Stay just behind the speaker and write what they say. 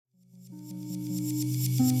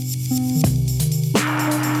Welcome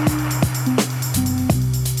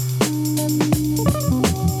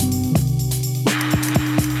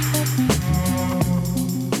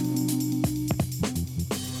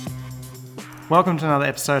to another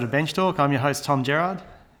episode of Bench Talk. I'm your host, Tom Gerard.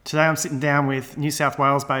 Today I'm sitting down with New South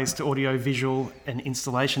Wales-based audio, visual and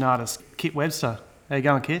installation artist, Kit Webster. How you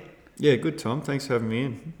going, Kit? Yeah, good, Tom. Thanks for having me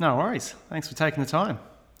in. No worries. Thanks for taking the time.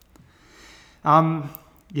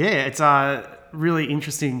 It's really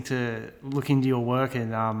interesting to look into your work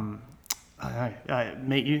and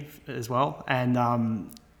meet you as well, and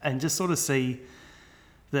just sort of see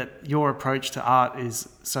that your approach to art is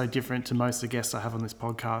so different to most of the guests I have on this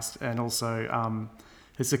podcast, and also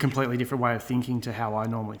it's a completely different way of thinking to how I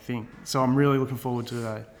normally think. So I'm really looking forward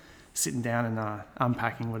to sitting down and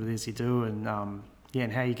unpacking what it is you do and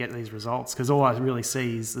how you get these results, because all I really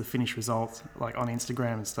see is the finished results, like on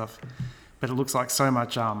Instagram and stuff. But it looks like so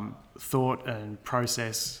much thought and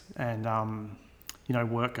process and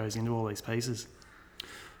work goes into all these pieces.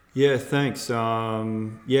 Yeah, thanks.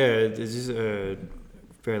 This is a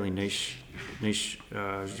fairly niche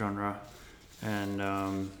genre,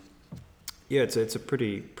 and it's a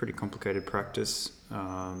pretty complicated practice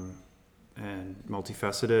and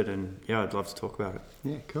multifaceted, and I'd love to talk about it.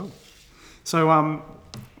 Yeah, cool. So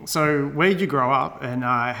where did you grow up, and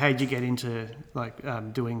how did you get into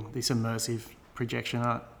doing this immersive projection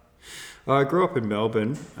art? I grew up in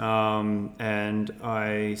Melbourne, and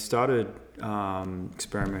I started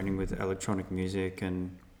experimenting with electronic music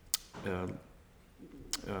and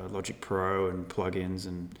Logic Pro and plugins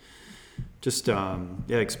and just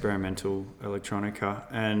experimental electronica.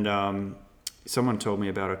 And someone told me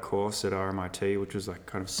about a course at RMIT which was like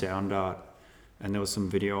kind of sound art, and there was some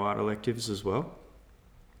video art electives as well.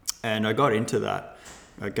 And I got into that.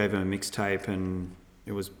 I gave him a mixtape, and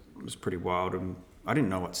it was pretty wild. And I didn't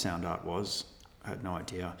know what sound art was. I had no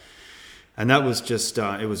idea. And that was just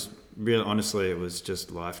it was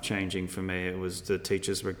just life changing for me. The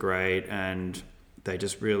teachers were great, and they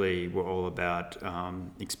just really were all about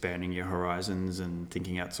expanding your horizons and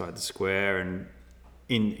thinking outside the square. And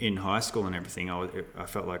in high school and everything, I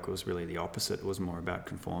felt like it was really the opposite. It was more about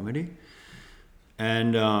conformity.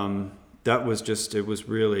 And it was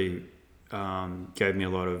really gave me a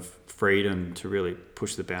lot of freedom to really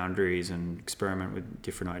push the boundaries and experiment with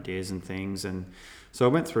different ideas and things. And so I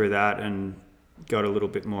went through that and got a little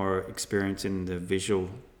bit more experience in the visual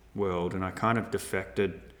world, and I kind of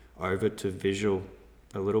defected over to visual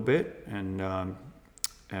a little bit, and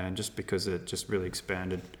just because it just really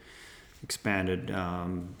expanded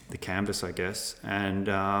the canvas, I guess. And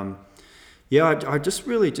I just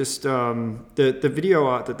really the video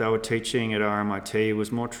art that they were teaching at RMIT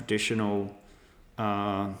was more traditional,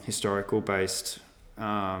 historical based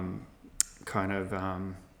kind of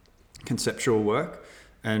conceptual work,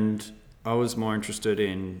 and I was more interested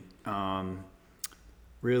in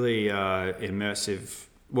really immersive.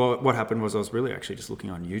 Well, what happened was I was really actually just looking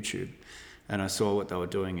on YouTube, and I saw what they were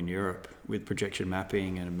doing in Europe with projection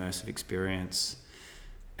mapping and immersive experience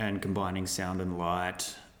and combining sound and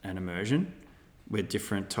light and immersion with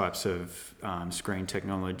different types of screen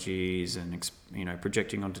technologies and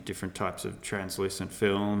projecting onto different types of translucent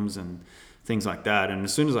films and things like that. And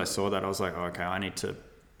as soon as I saw that, I was like, oh, okay, I need to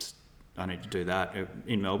do that.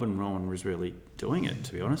 In Melbourne, no one was really doing it,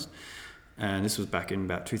 to be honest. And this was back in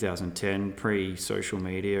about 2010, pre-social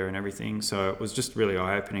media and everything. So it was just really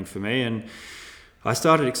eye-opening for me. And I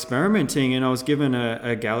started experimenting, and I was given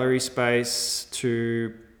a gallery space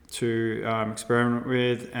to experiment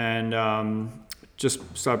with, and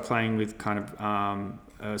just started playing with kind of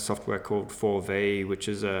a software called 4V, which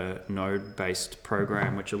is a node-based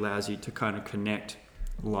program which allows you to kind of connect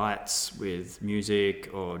lights with music,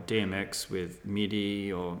 or DMX with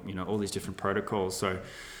MIDI, or all these different protocols. So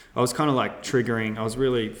I was kind of like I was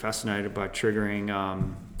really fascinated by triggering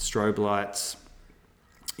strobe lights,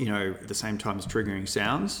 at the same time as triggering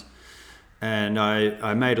sounds. And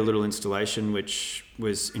I made a little installation which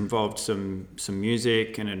involved some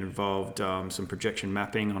music, and it involved some projection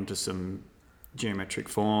mapping onto some geometric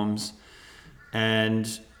forms.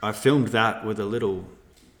 And I filmed that with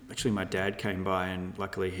actually my dad came by, and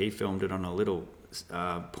luckily he filmed it on a little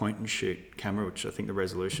point and shoot camera, which I think the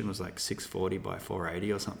resolution was like 640 by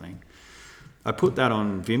 480 or something. I put that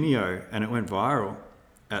on Vimeo, and it went viral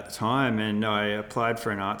at the time, and I applied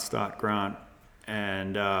for an Art Start grant,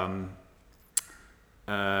 and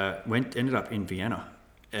ended up in Vienna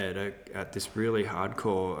at this really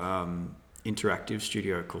hardcore interactive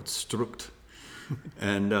studio called Struct.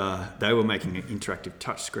 And they were making interactive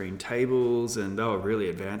touchscreen tables, and they were really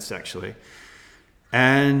advanced actually.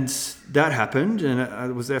 And that happened, and I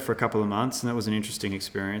was there for a couple of months, and that was an interesting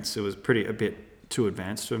experience. It was a bit too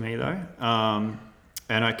advanced for me though.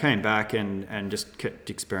 And I came back and just kept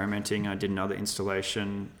experimenting. I did another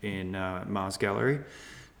installation in Mars Gallery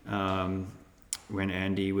when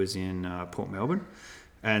Andy was in Port Melbourne,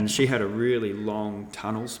 and she had a really long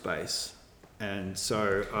tunnel space, and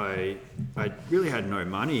so I really had no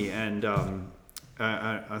money, and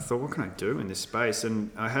I thought, what can I do in this space? And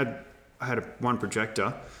I had one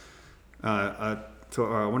projector. I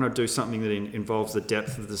thought, I want to do something that involves the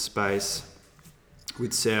depth of the space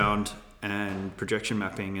with sound and projection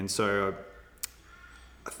mapping. And so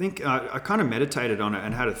I think I kind of meditated on it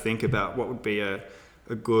and had to think about what would be a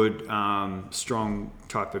good, strong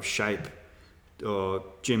type of shape or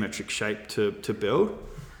geometric shape to build,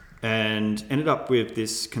 and ended up with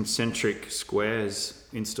this concentric squares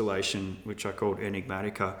installation, which I called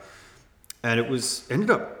Enigmatica. And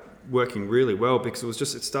ended up working really well, because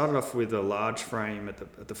it started off with a large frame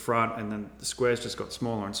at the front, and then the squares just got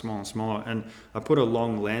smaller and smaller and smaller, and I put a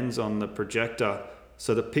long lens on the projector,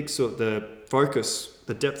 so the depth of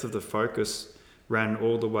the focus ran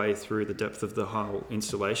all the way through the depth of the whole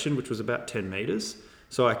installation, which was about 10 meters.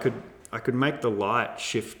 So I could make the light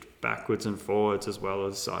shift backwards and forwards as well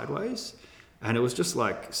as sideways, and it was just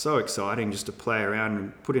like so exciting just to play around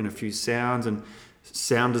and put in a few sounds and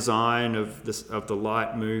sound design of the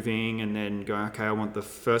light moving, and then going, okay, I want the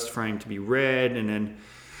first frame to be red, and then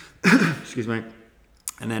excuse me,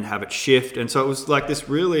 and then have it shift. And so it was like this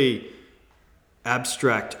really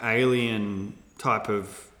abstract alien type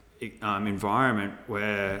of environment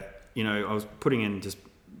where, I was putting in just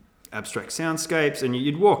abstract soundscapes, and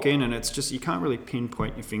you'd walk in and it's just, you can't really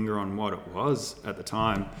pinpoint your finger on what it was at the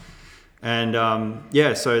time. And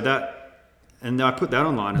so that, and I put that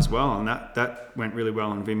online as well, and that went really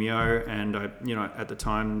well on Vimeo. And I, at the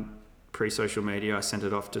time, pre-social media, I sent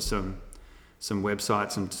it off to some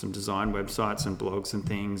websites and some design websites and blogs and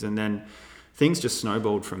things. And then things just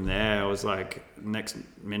snowballed from there. I was like, next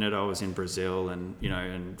minute I was in Brazil and,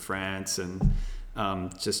 in France, and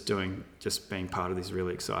just being part of these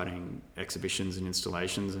really exciting exhibitions and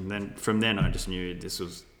installations. And then from then I just knew this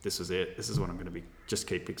was it. This is what I'm going to be, just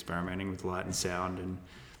keep experimenting with light and sound. And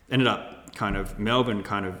ended up Melbourne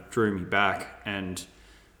kind of drew me back, and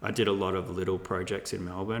I did a lot of little projects in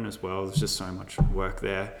Melbourne as well. There's just so much work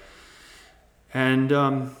there. And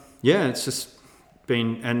it's just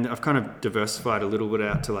been, and I've kind of diversified a little bit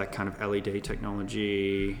out to like kind of LED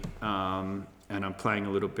technology, and I'm playing a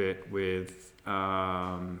little bit with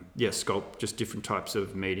just different types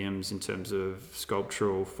of mediums in terms of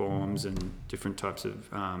sculptural forms and different types of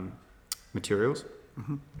materials.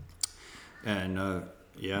 Mm-hmm. And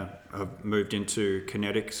I've moved into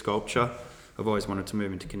kinetic sculpture. I've always wanted to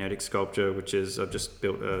move into kinetic sculpture, which is, I've just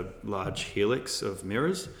built a large helix of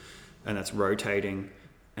mirrors, and that's rotating.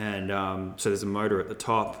 And so there's a motor at the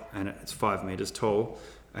top, and it's 5 meters tall.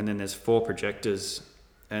 And then there's 4 projectors,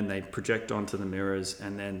 and they project onto the mirrors,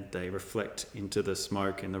 and then they reflect into the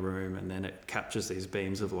smoke in the room, and then it captures these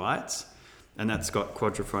beams of lights. And that's got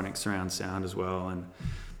quadraphonic surround sound as well. And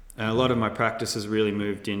a lot of my practice has really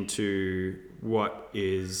moved into what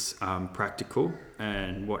is practical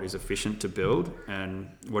and what is efficient to build and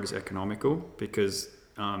what is economical, because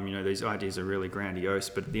these ideas are really grandiose,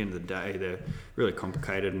 but at the end of the day they're really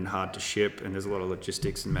complicated and hard to ship, and there's a lot of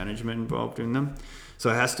logistics and management involved in them.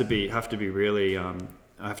 So I have to be really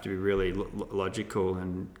logical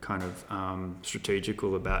and kind of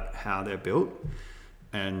strategical about how they're built,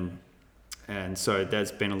 and so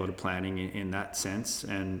there's been a lot of planning in that sense.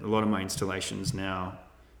 And a lot of my installations now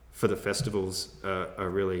for the festivals are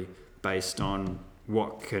really based on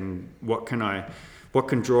what can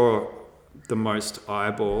draw the most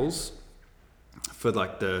eyeballs for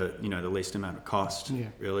like the least amount of cost. Yeah,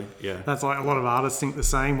 really. Yeah, that's like a lot of artists think the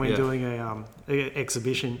same when doing a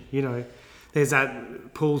exhibition. There's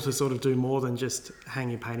that pull to sort of do more than just hang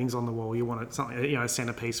your paintings on the wall. You want something, a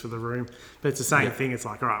centerpiece for the room. But it's the same thing. It's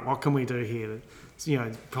like, all right, what can we do here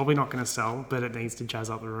that's, probably not going to sell, but it needs to jazz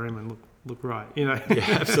up the room and look right, Yeah,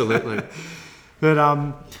 absolutely.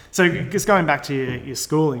 But so just going back to your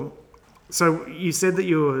schooling, so you said that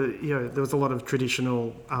you were, there was a lot of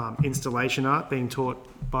traditional installation art being taught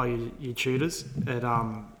by your tutors at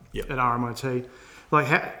RMIT.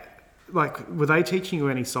 Were they teaching you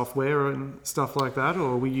any software and stuff like that,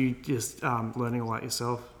 or were you just learning all that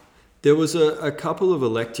yourself? There was a couple of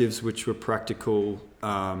electives which were practical,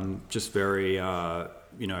 just very,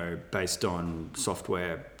 based on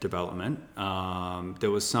software development.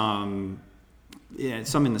 There was some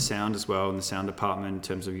in the sound as well, in the sound department, in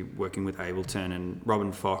terms of working with Ableton and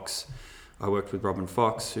Robin Fox. I worked with Robin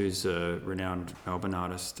Fox, who's a renowned Melbourne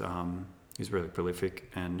artist. He's really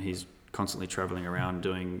prolific, and he's constantly traveling around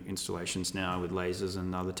doing installations now with lasers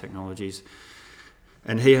and other technologies.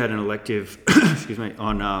 And he had an elective, excuse me,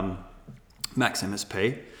 on Max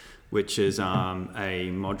MSP, which is a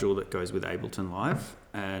module that goes with Ableton Live.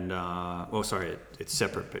 And, it's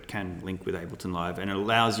separate, but can link with Ableton Live. And it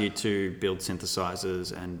allows you to build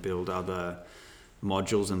synthesizers and build other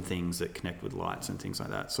modules and things that connect with lights and things like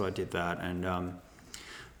that. So I did that. And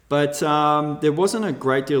but there wasn't a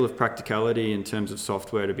great deal of practicality in terms of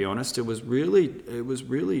software, to be honest. It was really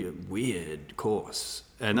a weird course.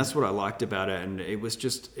 And that's what I liked about it. And it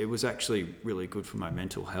was actually really good for my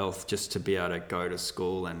mental health just to be able to go to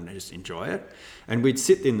school and just enjoy it. And we'd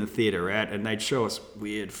sit in the theaterette and they'd show us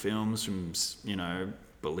weird films from,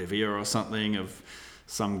 Bolivia or something, of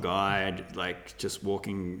some guy like just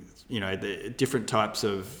walking, the different types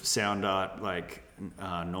of sound art, like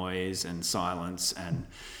noise and silence. And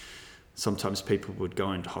sometimes people would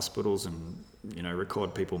go into hospitals and,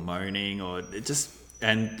 record people moaning, or it just...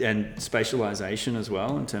 And spatialization as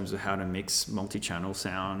well, in terms of how to mix multi-channel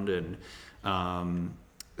sound. And some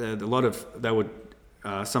of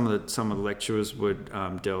the lecturers would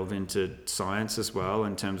delve into science as well,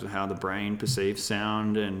 in terms of how the brain perceives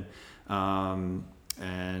sound. And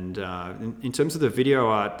in terms of the video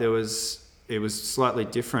art, it was slightly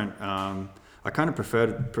different. I kind of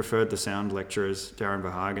preferred the sound lecturers, Darren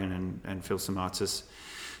Verhagen and Phil Samatzis.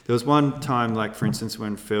 There was one time, like for instance,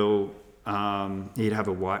 when Phil... he'd have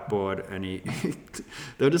a whiteboard, and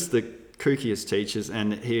they were just the kookiest teachers,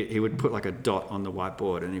 and he would put like a dot on the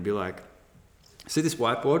whiteboard, and he'd be like, see this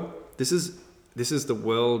whiteboard? This is the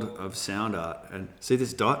world of sound art, and see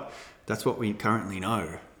this dot? That's what we currently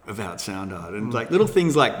know about sound art. And like little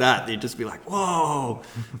things like that, you'd just be like, whoa.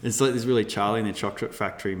 It's like these really Charlie and the Chocolate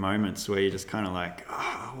Factory moments where you're just kind of like,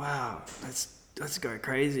 oh wow, let's go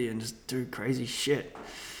crazy and just do crazy shit.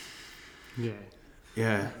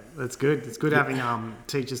 Yeah, that's good. It's good having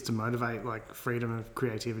teachers to motivate like freedom of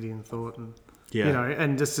creativity and thought, and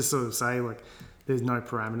and just to sort of say like, there's no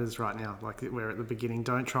parameters right now. Like we're at the beginning.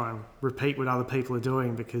 Don't try and repeat what other people are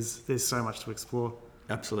doing, because there's so much to explore.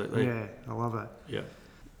 Absolutely. Yeah, I love it. Yeah.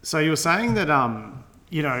 So you were saying that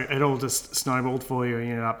it all just snowballed for you, and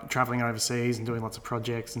you ended up traveling overseas and doing lots of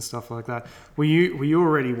projects and stuff like that. Were you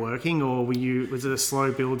already working, or was it a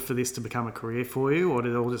slow build for this to become a career for you, or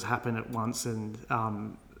did it all just happen at once, and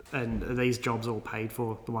are these jobs all paid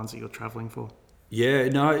for, the ones that you're traveling for? Yeah,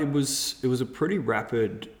 no, it was a pretty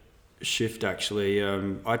rapid shift actually.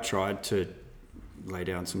 I tried to lay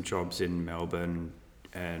down some jobs in Melbourne,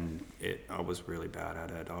 and I was really bad at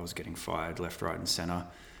it. I was getting fired left, right and centre.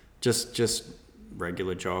 Just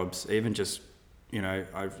regular jobs, even just, I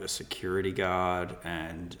was a security guard,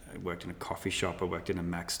 and I worked in a coffee shop, I worked in a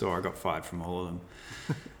Mac store. I got fired from all of them.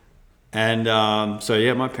 And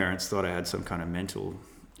my parents thought I had some kind of mental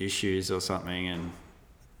issues or something. And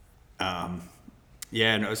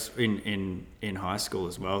and it was in high school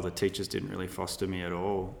as well, the teachers didn't really foster me at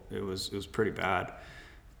all. It was pretty bad.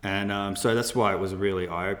 And so that's why it was really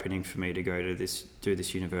eye-opening for me to go to do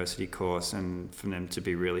this university course, and for them to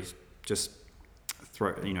be really just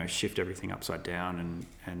shift everything upside down.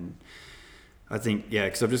 And I think,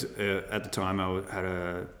 because I've just at the time I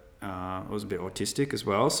was a bit autistic as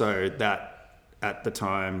well, so that at the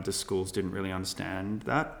time the schools didn't really understand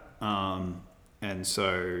that, and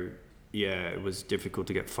so it was difficult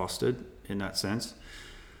to get fostered in that sense.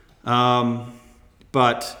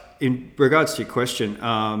 But in regards to your question,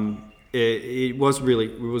 it was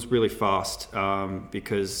really fast,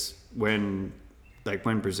 because when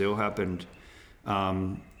Brazil happened,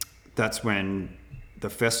 that's when the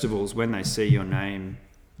festivals, when they see your name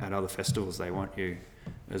at other festivals, they want you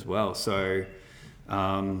as well. So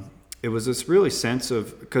it was this really sense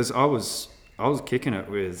of, because I was kicking it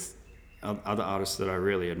with other artists that I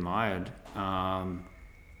really admired,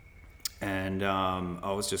 and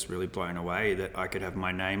I was just really blown away that I could have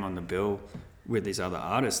my name on the bill with these other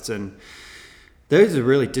artists. And those are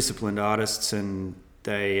really disciplined artists, and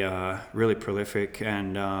they are really prolific.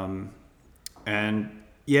 And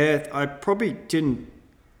I probably didn't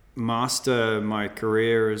master my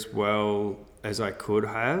career as well as I could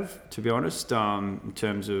have, to be honest, in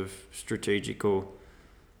terms of strategical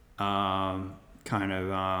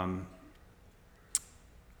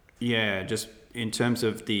just in terms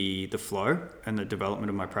of the flow and the development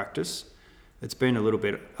of my practice. It's been a little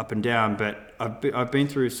bit up and down, but I've been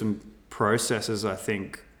through some processes, I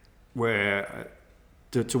think, where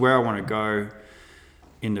to where I want to go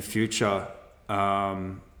in the future.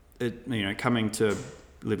 Coming to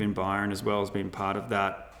live in Byron as well has been part of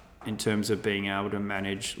that. in terms of being able to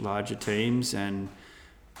manage larger teams and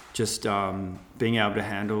just being able to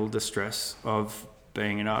handle the stress of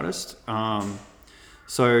being an artist.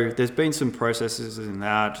 So there's been some processes in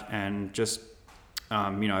that, and just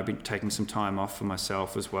I've been taking some time off for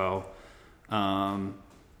myself as well. And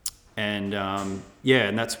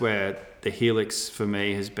that's where the Helix for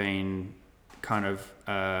me has been kind of,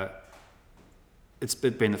 it's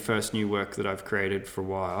been the first new work that I've created for a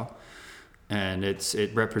while, and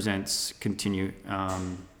it represents continuity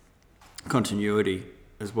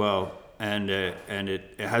as well, and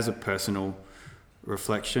it has a personal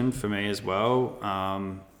reflection for me as well,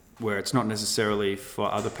 where it's not necessarily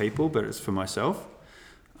for other people, but it's for myself.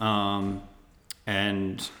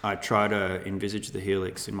 And I try to envisage the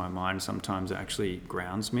helix in my mind. Sometimes it actually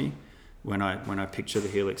grounds me when I picture the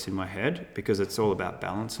helix in my head, because it's all about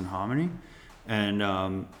balance and harmony, and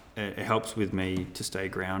it helps with me to stay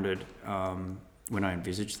grounded when I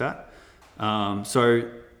envisage that. So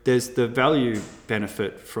there's the value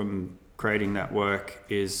benefit from creating that work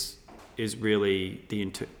is really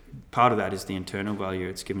part of that is the internal value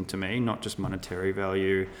it's given to me, not just monetary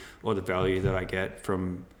value or the value that I get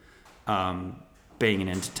from being an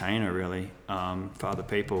entertainer, really, for other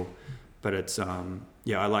people. But it's I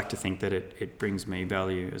like to think that it brings me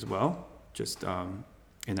value as well, just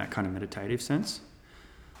in that kind of meditative sense.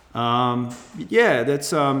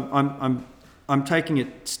 That's I'm taking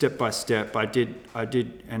it step by step. I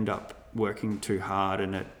did end up working too hard,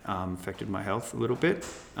 and it affected my health a little bit.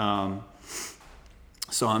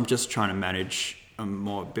 So I'm just trying to manage a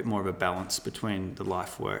bit more of a balance between the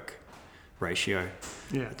life-work ratio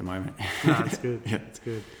at the moment. No, that's good. Yeah, it's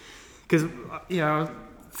good. Because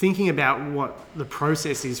thinking about what the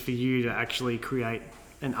process is for you to actually create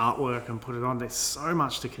an artwork and put it on, there's so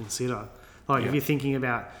much to consider. Like if you're thinking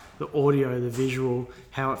about the audio, the visual,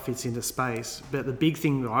 how it fits into space, but the big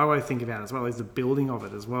thing that I always think about as well is the building of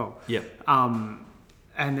it as well. Yep. And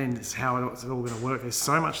then it's how it's all going to work. There's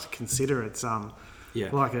so much to consider. It's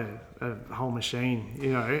like a whole machine,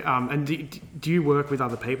 And do you work with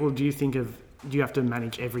other people? Do you have to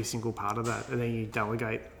manage every single part of that, and then you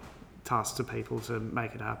delegate tasks to people to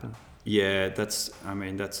make it happen? Yeah, that's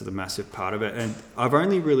the massive part of it. And I've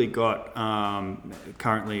only really got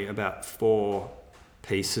currently about 4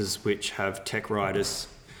 pieces which have tech writers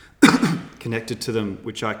connected to them,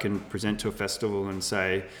 which I can present to a festival and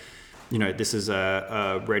say, this is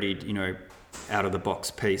a ready, out of the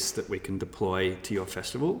box piece that we can deploy to your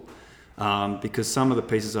festival. Because some of the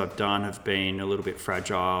pieces I've done have been a little bit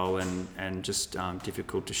fragile and just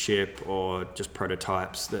difficult to ship, or just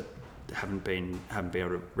prototypes that haven't been able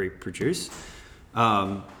to reproduce.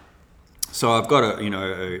 So I've got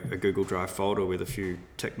a Google Drive folder with a few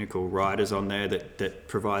technical writers on there that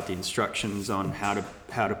provide the instructions on how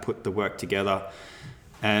to put the work together.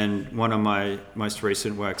 And one of my most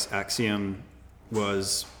recent works, Axiom,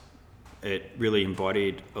 it really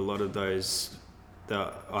embodied a lot of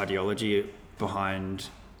the ideology behind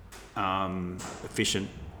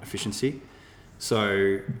efficiency.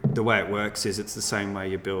 So the way it works is it's the same way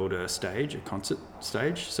you build a concert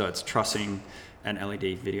stage. So it's trussing and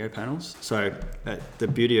LED video panels. So the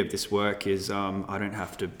beauty of this work is I don't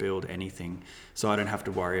have to build anything. So I don't have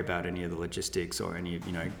to worry about any of the logistics or any,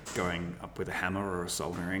 going up with a hammer or a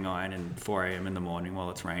soldering iron at 4 a.m. in the morning while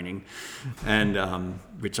it's raining. And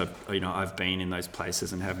which I've been in those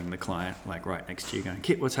places and having the client like right next to you going,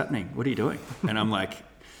 "Kit, what's happening? What are you doing?" And I'm like,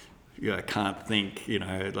 I can't think,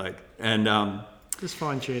 and just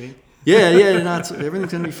fine tuning. No,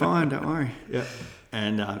 everything's gonna be fine. Don't worry. Yeah,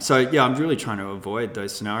 and I'm really trying to avoid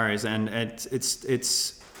those scenarios, and it's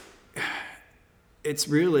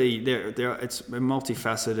really it's a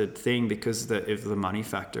multifaceted thing because of the money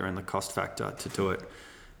factor and the cost factor to do it.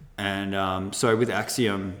 And so with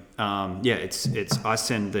Axiom, I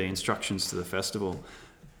send the instructions to the festival,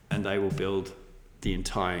 and they will build the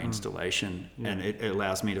entire installation, and it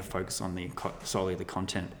allows me to focus on solely the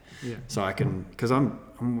content. Yeah. So I can, because I'm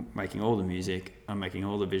making all the music, I'm making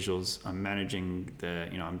all the visuals, I'm managing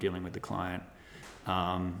I'm dealing with the client.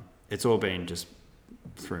 It's all been just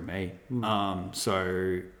through me.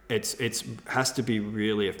 So it's has to be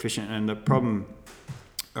really efficient, and the problem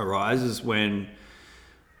arises when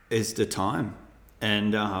is the time,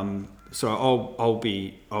 and so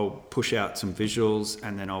I'll push out some visuals,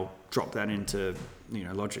 and then I'll drop that into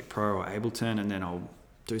Logic Pro or Ableton, and then I'll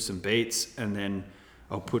do some beats, and then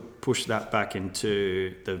I'll push that back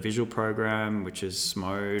into the visual program, which is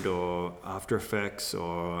Mode or After Effects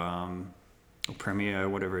or Premiere,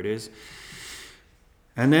 whatever it is.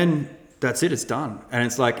 And then that's it. It's done, and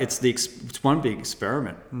it's like it's one big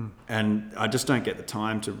experiment, and I just don't get the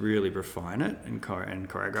time to really refine it and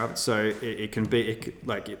choreograph it. So it can be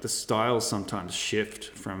the styles sometimes shift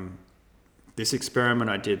from this experiment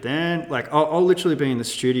I did then. Like I'll literally be in the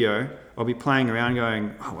studio, I'll be playing around,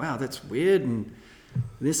 going, oh wow, that's weird, and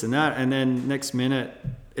this and that, and then next minute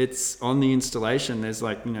it's on the installation. There's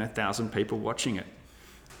 1,000 people watching it,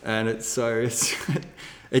 and it's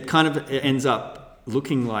it kind of ends up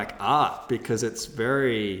looking like art because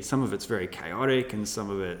some of it's very chaotic and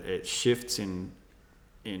some of it shifts in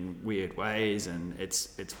weird ways, and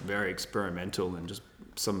it's very experimental and just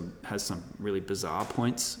has some really bizarre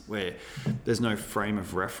points where there's no frame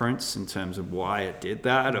of reference in terms of why it did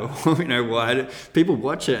that, or people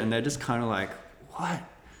watch it and they're just kind of like, what?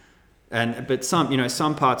 But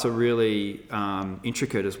some parts are really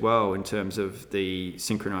intricate as well in terms of the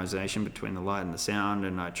synchronization between the light and the sound,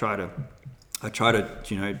 and I try to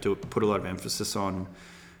put a lot of emphasis on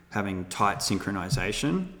having tight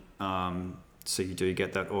synchronization, so you do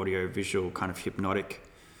get that audio visual kind of hypnotic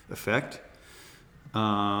effect.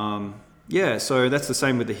 So that's the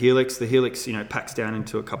same with the Helix. The Helix, packs down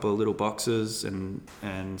into a couple of little boxes, and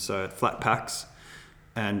so it flat packs,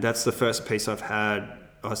 and that's the first piece I've had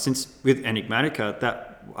since with Enigmatica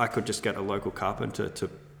that I could just get a local carpenter to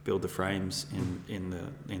build the frames in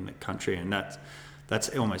the country, and that's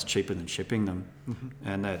almost cheaper than shipping them,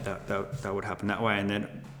 and that would happen that way.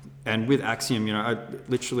 And with Axiom, I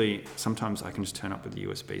literally sometimes I can just turn up with a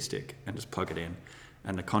USB stick and just plug it in,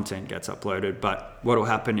 and the content gets uploaded. But what will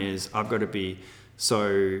happen is I've got to be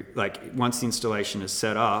once the installation is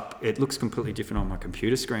set up, it looks completely different on my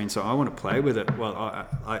computer screen. So I want to play with it. Well,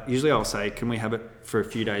 I'll say, can we have it for a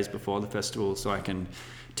few days before the festival so I can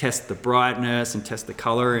test the brightness and test the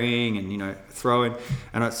coloring and throw in.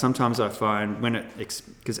 And sometimes I find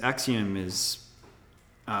because Axiom is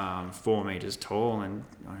 4 meters tall and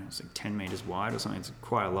it's 10 meters wide or something. It's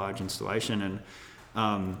quite a large installation,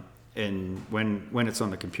 and when it's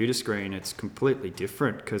on the computer screen, it's completely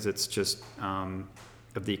different because it's just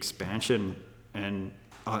of the expansion. And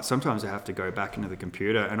sometimes I have to go back into the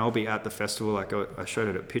computer, and I'll be at the festival. Like I showed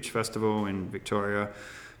it at Pitch Festival in Victoria a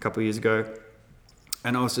couple of years ago,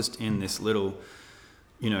 and I was just in this little,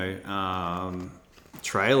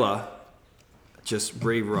 trailer, just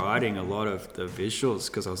rewriting a lot of the visuals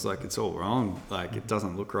because I was like, it's all wrong. Like it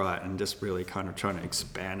doesn't look right, and just really kind of trying to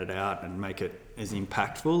expand it out and make it as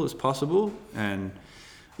impactful as possible. And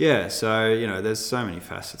so there's so many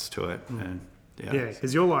facets to it. And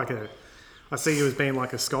because you're I see you as being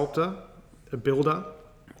like a sculptor, a builder,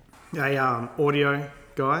 a audio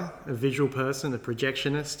guy, a visual person, a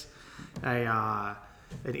projectionist, an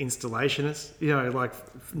installationist, like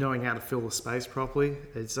knowing how to fill the space properly.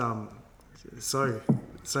 It's so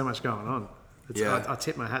much going on. I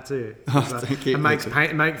tip my hat to you. Thank you. It makes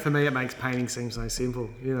for me it makes painting seem so simple,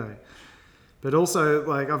 But also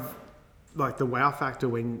the wow factor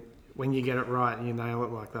when you get it right and you nail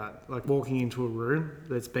it like that. Like walking into a room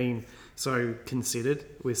that's been so considered,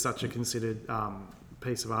 with such a considered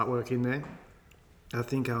piece of artwork in there. I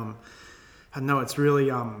think I know it's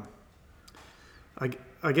really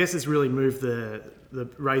I guess it's really moved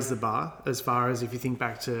raised the bar as far as if you think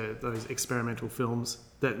back to those experimental films,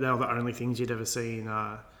 that they were the only things you'd ever see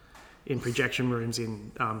in projection rooms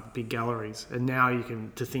in big galleries, and now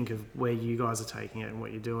to think of where you guys are taking it and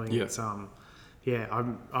what you're doing. It's I'm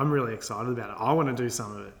really excited about it. I want to do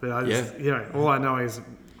some of it, but I just all I know is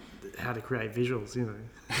how to create visuals.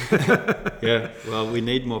 Well, we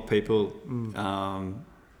need more people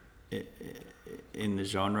in the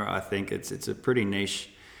genre. I think it's a pretty niche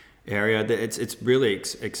area. It's really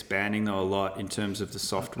expanding though a lot in terms of the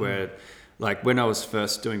software. Like when I was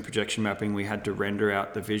first doing projection mapping, we had to render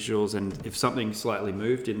out the visuals, and if something slightly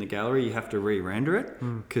moved in the gallery, you have to re-render it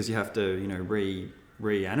because you have to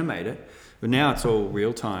reanimate it. But now it's all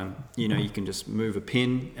real time. You can just move a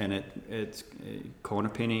pin, and it's corner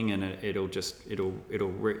pinning, and it'll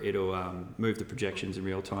move the projections in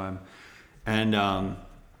real time. And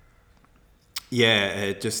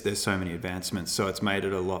there's so many advancements, so it's made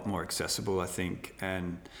it a lot more accessible, I think,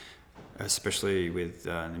 and especially with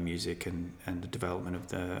the music and the development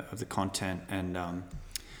of the content. And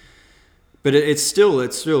but it's still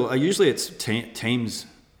usually it's teams,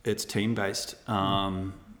 it's team based,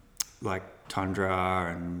 like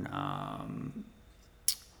Tundra and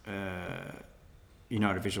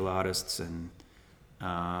United Visual Artists and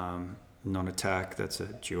Non-Attack. That's a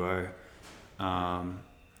duo. A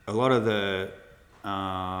lot of the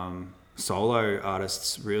solo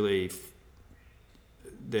artists really,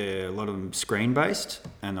 a lot of them screen based,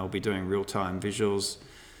 and they'll be doing real time visuals,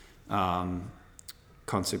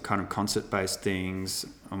 concert-based things,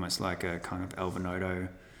 almost like a kind of Alvinoto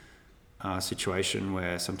situation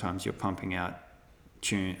where sometimes you're pumping out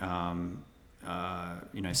tune,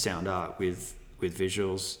 sound art with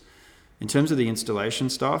visuals. In terms of the installation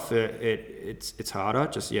stuff, it's harder,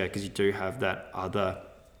 because you do have that other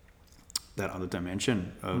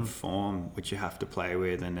dimension of form which you have to play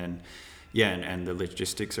with, and then and the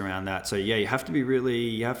logistics around that. So you have to be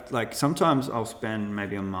sometimes I'll spend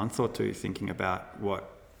maybe a month or two thinking about what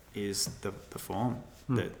is the form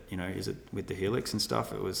that, is it with the helix and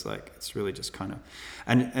stuff. It was like, it's really just kind of,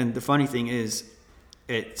 and the funny thing is,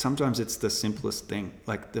 sometimes it's the simplest thing,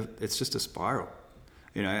 it's just a spiral,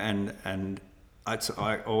 and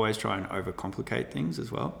I always try and overcomplicate things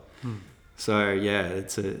as well. So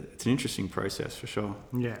it's an interesting process for sure.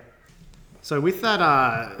 Yeah. So with that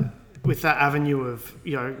avenue of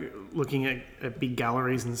looking at big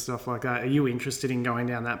galleries and stuff like that, are you interested in going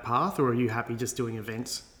down that path, or are you happy just doing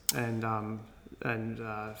events and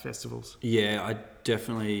festivals? Yeah, I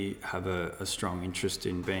definitely have a strong interest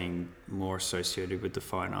in being more associated with the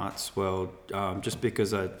fine arts world, just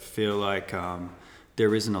because I feel like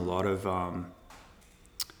there isn't a lot of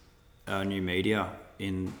new media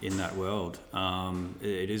in that world.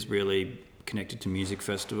 It is really connected to music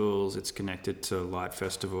festivals, it's connected to light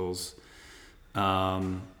festivals,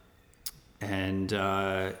 and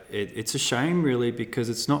it's a shame really, because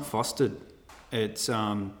it's not fostered. It's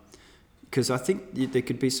because I think there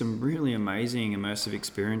could be some really amazing immersive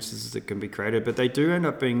experiences that can be created, but they do end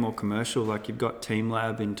up being more commercial. Like you've got Team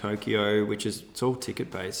Lab in Tokyo, which it's all ticket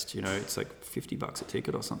based, it's like $50 a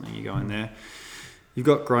ticket or something, you go in there. You've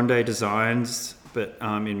got Grande Designs, but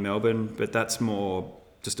in Melbourne, but that's more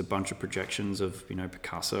just a bunch of projections of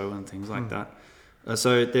Picasso and things like that.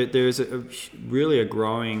 So there's really a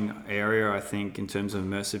growing area, I think, in terms of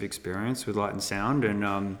immersive experience with light and sound,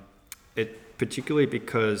 and it particularly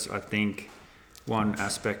because I think one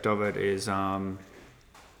aspect of it is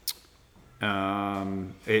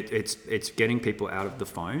it's getting people out of the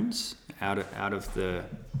phones, out of the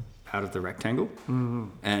rectangle,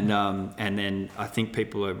 and then I think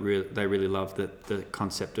people they really love the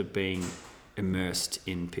concept of being immersed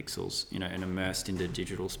in pixels, and immersed into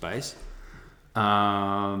digital space.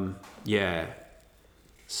 So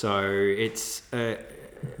it's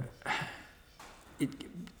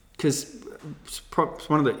because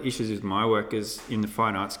one of the issues with my work is in the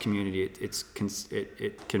fine arts community, it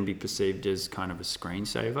can be perceived as kind of a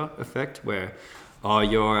screensaver effect, where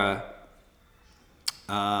you're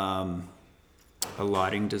a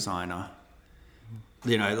lighting designer.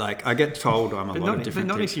 I get told I'm a lot of different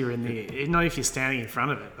things. Not if you're standing in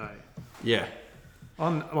front of it though. Yeah.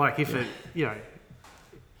 I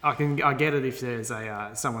get it if there's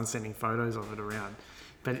someone sending photos of it around,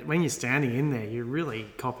 but when you're standing in there, you're really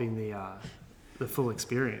copying the full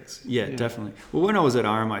experience. Yeah, definitely. Well, when I was at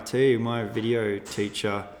RMIT, my video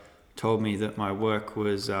teacher told me that my work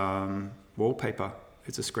was wallpaper.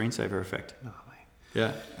 It's a screensaver effect. Oh, man.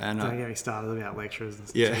 Yeah, and don't get me started about lecturers and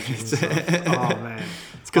yeah. teachers and stuff. Oh man,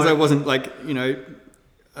 it's because I wasn't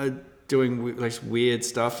doing weird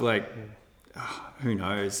stuff who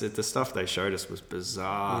knows? The stuff they showed us was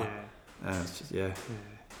bizarre. Yeah. It's just, yeah.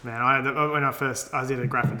 Man, when I did a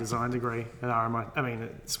graphic design degree at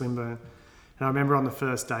at Swinburne, and I remember on the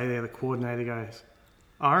first day there, the coordinator goes,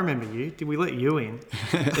 I remember you. Did we let you in?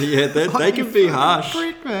 Yeah, they can be harsh.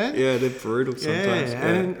 Prick, man. Yeah, they're brutal sometimes.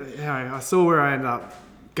 Yeah, and I saw where I ended up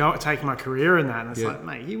taking my career in that, and it's like,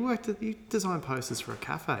 mate, you designed posters for a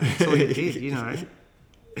cafe. That's all you did,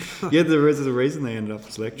 Yeah, there's a reason they ended up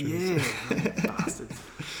as lecturers. Yeah, bastards.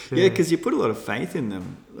 Yeah, because you put a lot of faith in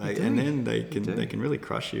them, and then they can really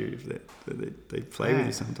crush you if they play with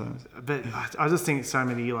you sometimes. But I just think so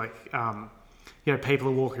many people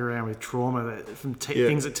are walking around with trauma from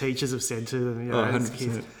things that teachers have said to them. As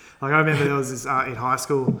kids. I remember there was this in high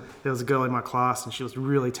school. There was a girl in my class, and she was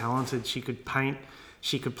really talented. She could paint.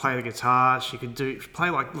 She could play the guitar. She could play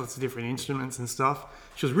lots of different instruments and stuff.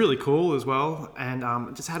 She was really cool as well, and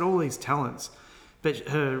just had all these talents. But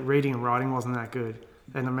her reading and writing wasn't that good.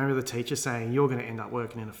 And I remember the teacher saying, "You're going to end up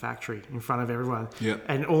working in a factory in front of everyone." Yeah.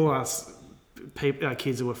 And all us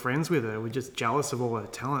kids who were friends with her were just jealous of all her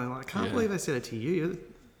talent. I can't believe they said it to you.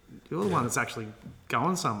 You're the one that's actually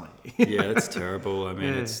going somewhere. Yeah, it's terrible. I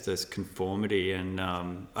mean, it's this conformity, and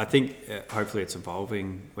I think hopefully it's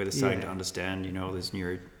evolving where they're starting to understand, all these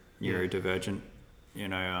neurodivergent,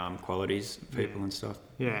 qualities of people and stuff.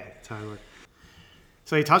 Yeah, totally.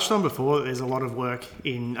 So you touched on before that there's a lot of work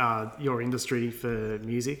in your industry for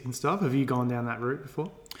music and stuff. Have you gone down that route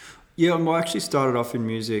before? Yeah, well, I actually started off in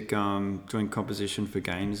music, doing composition for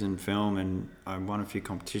games and film, and I won a few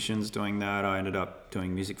competitions doing that. I ended up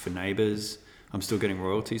doing music for Neighbours. I'm still getting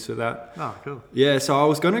royalties for that. Oh, cool. Yeah, so I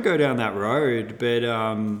was going to go down that road, but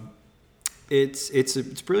it's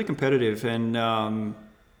really competitive, and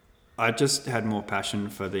I just had more passion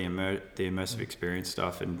for the immersive experience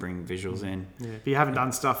stuff and bring visuals in. Yeah, but you haven't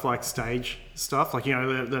done stuff like stage stuff, like, you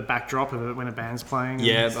know, the backdrop of it when a band's playing.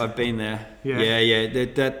 Yeah, I've been there. Yeah.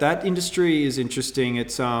 Yeah. That industry is interesting.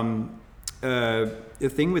 It's the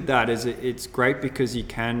thing with that is it's great because you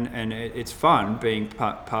can, and it's fun being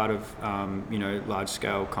part of large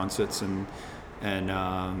scale concerts and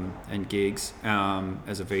gigs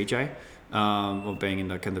as a VJ, or being in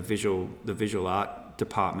the visual art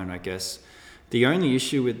department, I guess. The only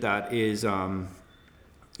issue with that is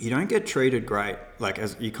you don't get treated great, like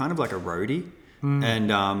as you're kind of like a roadie,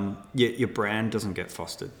 and your brand doesn't get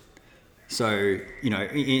fostered. So, you know,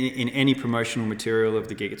 in any promotional material of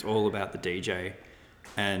the gig, it's all about the DJ,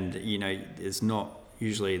 and you know, there's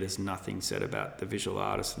nothing said about the visual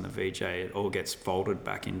artist and the VJ. It all gets folded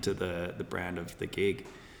back into the brand of the gig,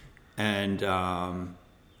 and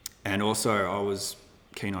also I was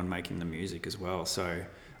keen on making the music as well. So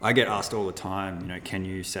I get asked all the time, you know, can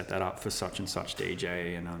you set that up for such and such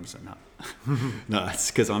DJ? And I'm just like, no, no,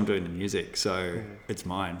 it's because I'm doing the music, so it's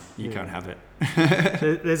mine. You can't have it.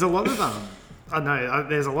 There's a lot of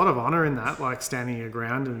there's a lot of honor in that, like standing your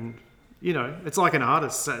ground, and you know, it's like an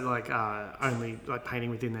artist, like only like painting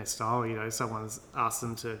within their style. You know, someone's asked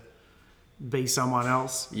them to be someone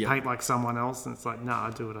else, paint like someone else, and it's like, no,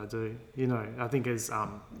 I do what I do. You know, I think as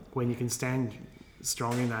when you can stand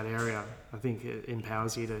strong in that area, I think it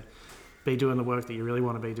empowers you to be doing the work that you really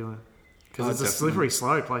want to be doing, because it's a slippery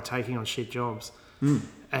slope, like taking on shit jobs,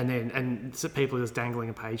 and people are just dangling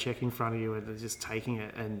a paycheck in front of you and they're just taking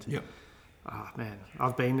it, and man,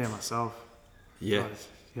 I've been there myself.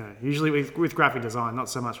 Usually with graphic design, not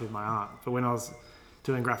so much with my art, but when I was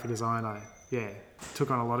doing graphic design, I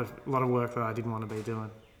took on a lot of work that I didn't want to be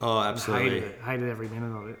doing. Oh, absolutely. Hated every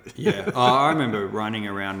minute of it. Yeah. I remember running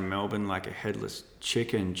around Melbourne like a headless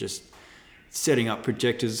chicken, just setting up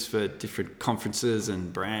projectors for different conferences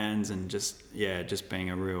and brands, and just being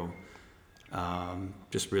a real,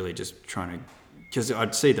 just trying to, because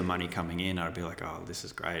I'd see the money coming in, I'd be like, oh, this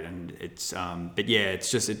is great. And it's, but yeah, it's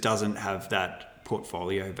just, it doesn't have that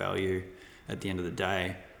portfolio value at the end of the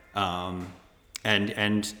day.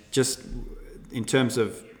 And just in terms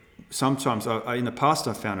of, sometimes in the past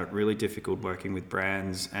I've found it really difficult working with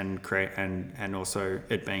brands and also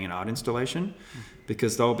it being an art installation,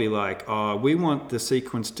 because they'll be like, oh, we want the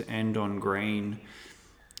sequence to end on green,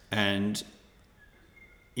 and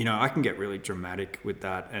you know, I can get really dramatic with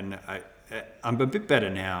that, and I'm a bit better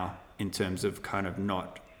now in terms of kind of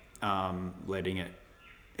not letting it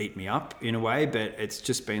eat me up in a way, but it's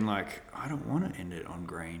just been like, I don't want to end it on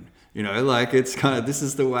green. You know, like it's kind of, this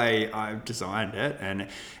is the way I've designed it, and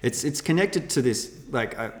it's connected to this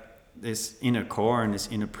like this inner core and this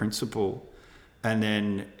inner principle, and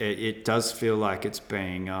then it does feel like it's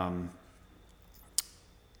being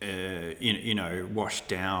washed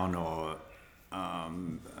down or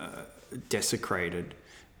desecrated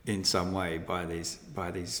in some way by these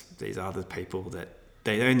other people that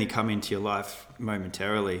they only come into your life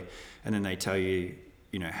momentarily, and then they tell you,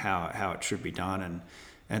 you know, how it should be done, and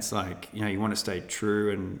it's like, you know, you want to stay true,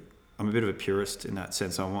 and I'm a bit of a purist in that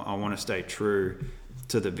sense. I want to stay true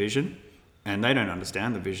to the vision, and they don't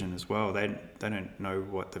understand the vision as well. They don't know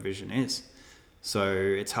what the vision is, so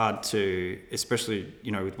it's hard to, especially,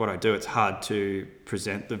 you know, with what I do, it's hard to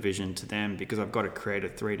present the vision to them, because I've got to create a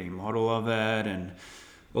 3D model of it and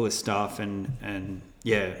all this stuff, and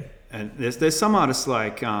there's some artists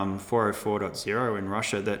like 404.0 in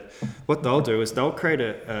Russia that what they'll do is they'll create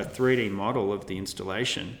a 3D model of the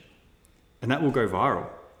installation, and that will go viral.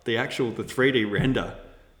 The 3D render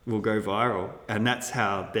will go viral, and that's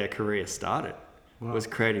how their career started. Wow. Was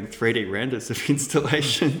creating 3D renders of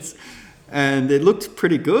installations, and it looked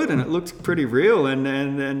pretty good and it looked pretty real,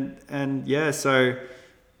 and yeah, so,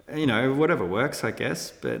 you know, whatever works, I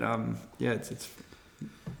guess, but it's.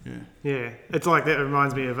 Yeah, it's like that. It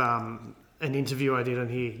reminds me of an interview I did on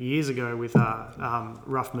here years ago with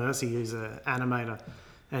Rough Mercy, who's an animator,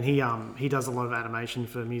 and he does a lot of animation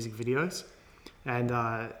for music videos, and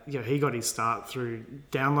he got his start through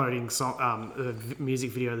downloading a music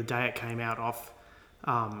video the day it came out off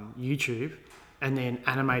YouTube, and then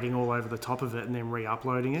animating all over the top of it and then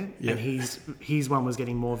re-uploading it. Yeah. And his one was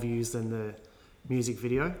getting more views than music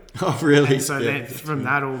video. Oh, really? And so then from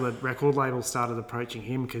that, all the record labels started approaching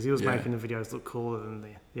him because he was making the videos look cooler than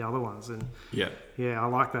the other ones. And I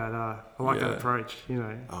like that. I like that approach. You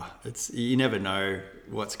know, you never know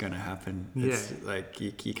what's going to happen. It's like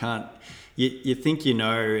you can't. You think you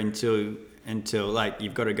know until like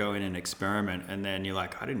you've got to go in and experiment, and then you're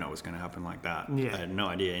like, I didn't know it was going to happen like that. I had no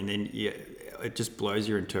idea, and then it just blows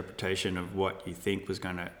your interpretation of what you think was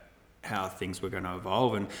going to. How things were going to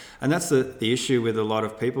evolve, and that's the issue with a lot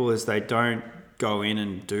of people is they don't go in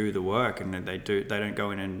and do the work, and they don't go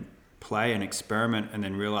in and play and experiment and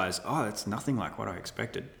then realize, it's nothing like what I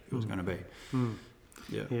expected it was going to be.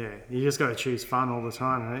 You just got to choose fun all the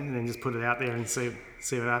time, eh? And then just put it out there and see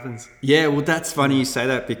what happens. Well, that's funny you say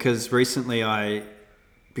that, because recently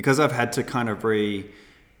because I've had to kind of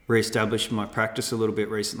reestablish my practice a little bit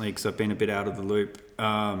recently, because I've been a bit out of the loop.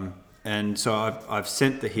 And so I've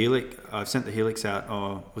sent the Helix out,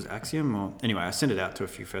 or was it Axiom, or anyway, I sent it out to a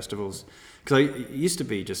few festivals, because it used to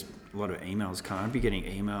be just a lot of emails. I'd be getting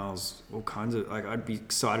emails, all kinds of, like, I'd be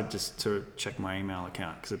excited just to check my email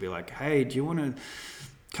account, because it'd be like, hey, do you want to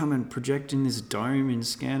come and project in this dome in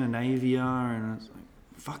Scandinavia? And I was like,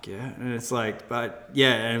 fuck yeah. And it's like, but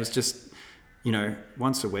yeah, and it was just,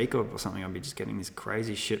 once a week or something, I'd be just getting this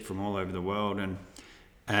crazy shit from all over the world. And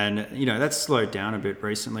that's slowed down a bit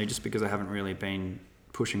recently, just because I haven't really been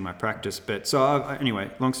pushing my practice. But so anyway,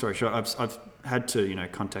 long story short, I've had to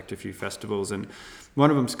contact a few festivals, and one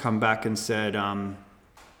of them's come back and said,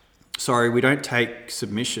 sorry, we don't take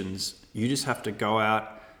submissions. You just have to go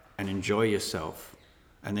out and enjoy yourself,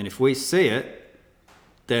 and then if we see it,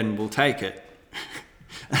 then we'll take it.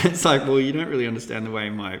 And it's like, well, you don't really understand the way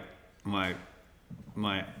my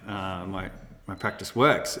practice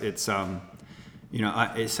works. It's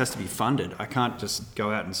it has to be funded. I can't just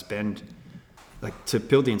go out and spend, like, to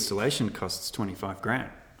build the installation costs $25,000.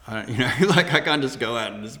 I can't just go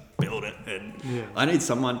out and just build it. And I need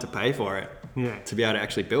someone to pay for it to be able to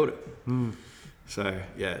actually build it. So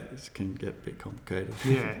it can get a bit complicated.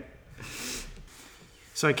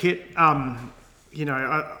 So Kit, a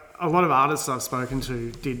lot of artists I've spoken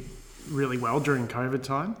to did really well during COVID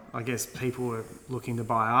time. I guess people were looking to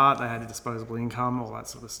buy art. They had a disposable income, all that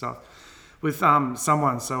sort of stuff. With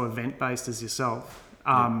someone so event-based as yourself,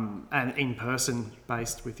 and in-person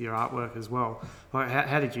based with your artwork as well, like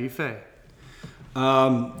how did you fare?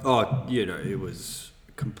 It was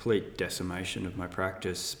a complete decimation of my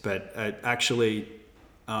practice, but actually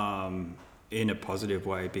in a positive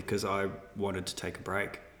way, because I wanted to take a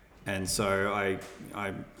break. And so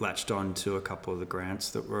I latched on to a couple of the grants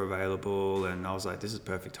that were available, and I was like, this is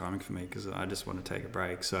perfect timing for me, because I just want to take a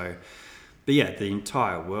break. So... But the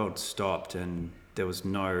entire world stopped, and there was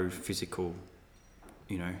no physical,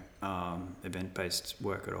 event-based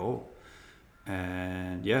work at all.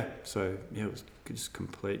 And so it was just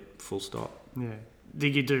complete full stop. Yeah.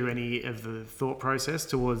 Did you do any of the thought process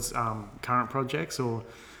towards current projects, or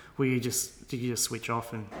did you just switch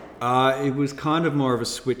off? And it was kind of more of a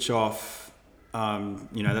switch off.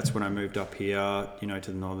 That's when I moved up here, to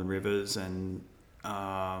the Northern Rivers, and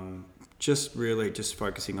just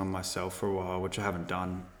focusing on myself for a while, which I haven't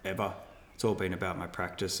done ever. It's all been about my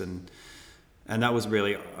practice, and that was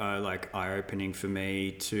really eye-opening for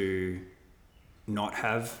me to not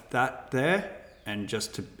have that there, and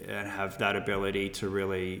just to have that ability to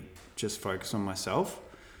really just focus on myself.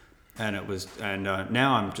 And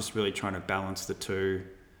now I'm just really trying to balance the two,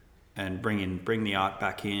 and bring the art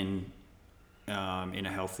back in a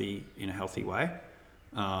healthy way.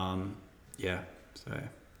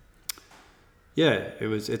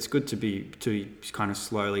 It's good to kind of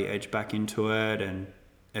slowly edge back into it, and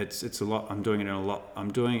it's a lot. I'm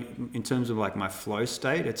doing in terms of like my flow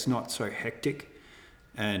state. It's not so hectic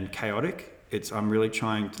and chaotic. I'm really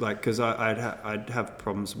trying to, like, because I'd have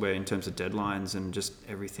problems where, in terms of deadlines and just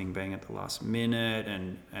everything being at the last minute,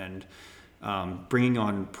 and bringing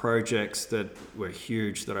on projects that were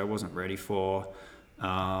huge that I wasn't ready for,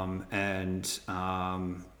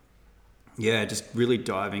 just really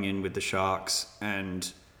diving in with the sharks,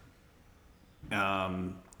 and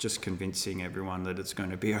just convincing everyone that it's going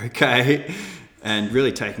to be okay, and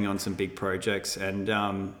really taking on some big projects. And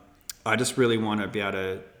I just really want to be able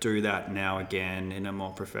to do that now again in a more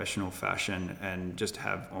professional fashion, and just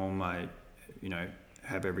have all my,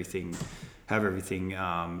 have everything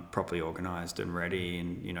properly organized and ready,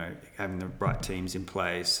 and having the right teams in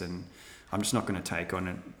place. And I'm just not going to take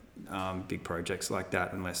on big projects like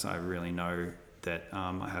that unless I really know that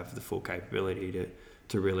I have the full capability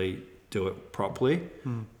to really do it properly.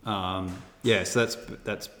 So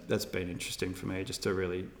that's been interesting for me, just to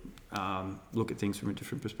really look at things from a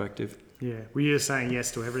different perspective. Yeah. Were you just saying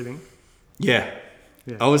yes to everything? Yeah.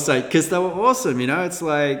 Yeah. I would say, because they were awesome, you know, it's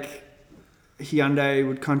like Hyundai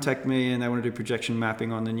would contact me and they want to do projection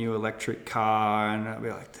mapping on the new electric car, and I'd be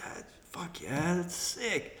like, fuck yeah, that's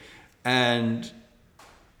sick. And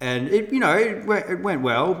it, you know, it went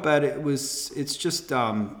well, but it's just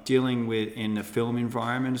dealing with in the film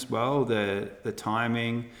environment as well, the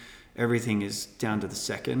timing, everything is down to the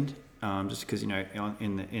second. Just because, you know,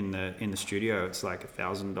 in the studio it's like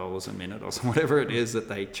 $1,000 a minute or whatever it is that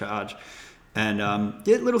they charge, and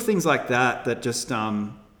yeah, little things like that just I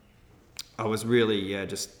was really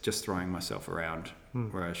just throwing myself around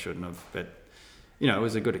where I shouldn't have, but you know, it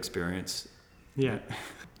was a good experience. Yeah.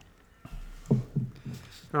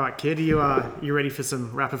 All right, kid, are you ready for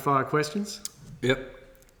some rapid fire questions? Yep.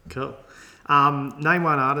 Cool. Name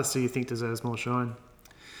one artist who you think deserves more shine.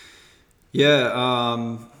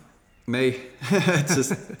 Yeah, me. It's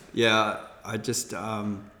just I just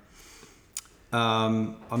I'm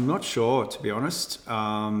not sure, to be honest.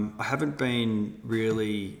 I haven't been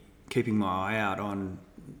really keeping my eye out on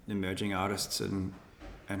emerging artists and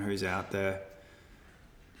who's out there.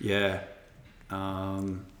 Yeah.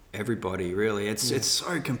 Everybody really. It's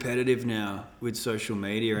so competitive now with social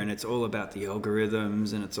media, and it's all about the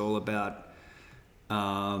algorithms, and it's all about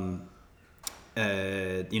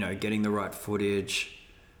you know, getting the right footage.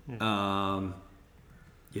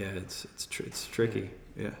 It's tricky.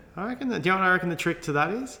 Yeah. I reckon. Do you know what I reckon the trick to that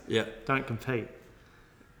is? Yeah. Don't compete.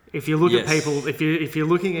 If you look at people, if you're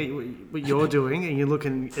looking at what you're doing and you're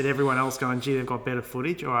looking at everyone else going, gee, they've got better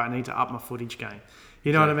footage, all right, I need to up my footage game.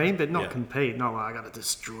 You know what I mean? But not compete. Not like I got to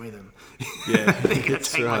destroy them. Yeah, they're going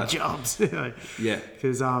to take my jobs. Yeah.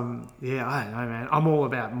 Because I don't know, man. I'm all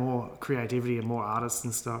about more creativity and more artists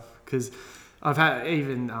and stuff. Because I've had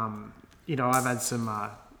even you know, I've had some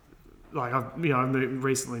like I've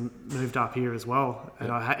recently moved up here as well,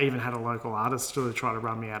 and I even had a local artist sort of try to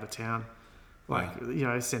run me out of town. Like, you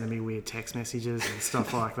know, sending me weird text messages and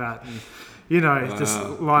stuff like that. And, you know, just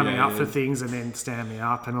lining up for things and then stand me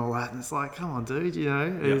up and all that. And it's like, come on, dude, you know.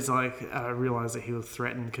 It was like, I realised that he was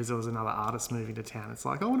threatened because there was another artist moving to town. It's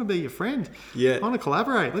like, I want to be your friend. Yeah. I want to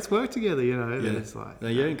collaborate. Let's work together, you know. And it's like, no,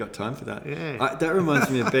 you ain't got time for that. Yeah. That reminds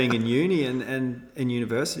me of being in uni and in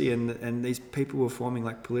university, and these people were forming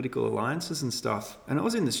like political alliances and stuff. And I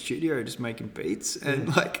was in the studio just making beats,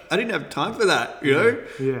 and like, I didn't have time for that, you know?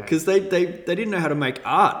 Yeah. Because they didn't know how to make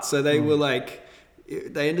art. So they were like,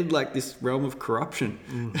 they ended like this realm of corruption.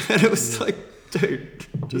 And it was like, dude,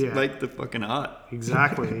 just make the fucking art.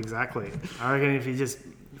 Exactly. I reckon if you just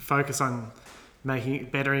focus on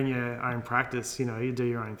bettering your own practice, you know, you do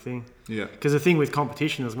your own thing. Yeah. Because the thing with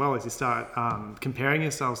competition as well is you start comparing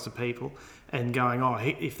yourselves to people and going, oh,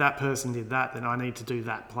 if that person did that, then I need to do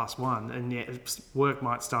that plus one. And work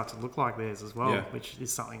might start to look like theirs as well, which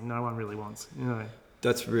is something no one really wants, you know.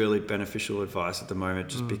 That's really beneficial advice at the moment,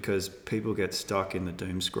 just because people get stuck in the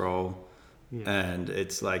doom scroll, and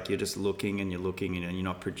it's like you're just looking and you're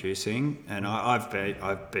not producing. And I'm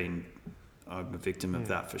a victim of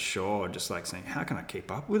that for sure. Just like saying, how can I keep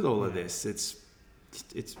up with all of this? It's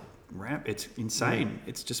insane.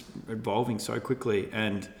 It's just evolving so quickly,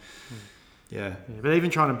 and but even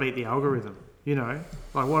trying to beat the algorithm, you know,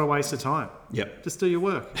 like what a waste of time. Yep. Just do your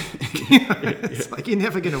work. It's like you're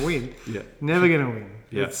never going to win. Yeah. Never going to win.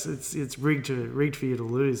 Yeah. It's rigged for you to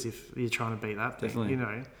lose if you're trying to beat that thing. Definitely. You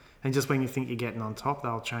know. And just when you think you're getting on top,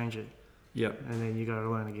 they'll change it. Yep. And then you got to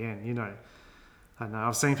learn again. You know. I know.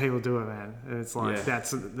 I've seen people do it, man. And it's like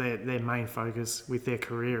that's their main focus with their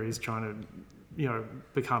career is trying to, you know,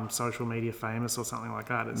 become social media famous or something like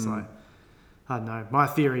that. It's like, I don't know. My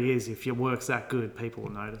theory is if your work's that good, people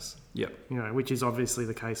will notice. Yep. You know, which is obviously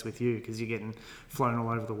the case with you because you're getting flown all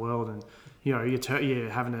over the world, and you know you're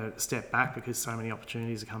having to step back because so many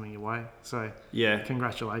opportunities are coming your way. So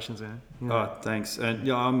congratulations, man. You know. Oh, thanks. And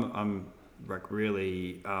I'm like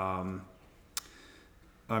really. I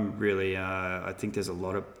think there's a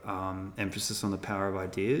lot of emphasis on the power of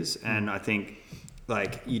ideas, and I think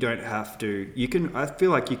like you don't have to. I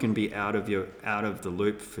feel like you can be out of the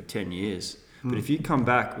loop for 10 years. But if you come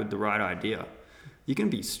back with the right idea, you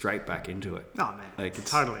can be straight back into it. Oh man, like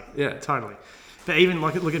totally. Yeah, totally. But even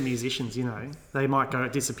look at musicians, you know, they might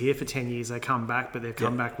disappear for 10 years, they come back, but they've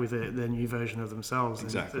come back with the new version of themselves.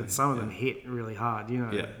 Exactly. And some of them hit really hard, you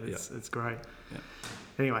know. It's great. Yeah.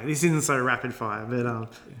 Anyway, this isn't so rapid fire, but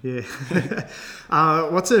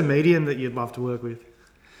what's a medium that you'd love to work with?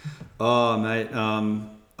 Oh mate,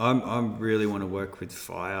 I'm really want to work with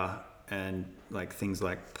fire and like things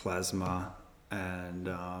like plasma and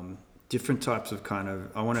different types of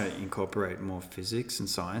I want to incorporate more physics and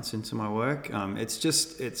science into my work. It's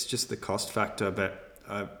just the cost factor, but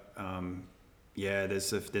yeah,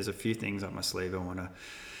 there's a few things up my sleeve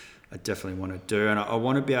I definitely want to do, and I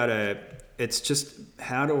want to be able to. It's just,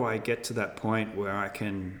 how do I get to that point where I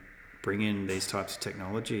can bring in these types of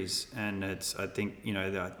technologies? And I think,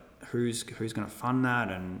 who's going to fund that,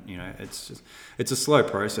 and it's a slow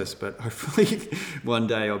process, but hopefully one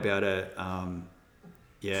day I'll be able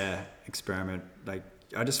to experiment. Like,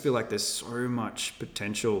 I just feel like there's so much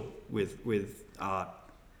potential with art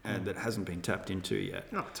and that hasn't been tapped into yet.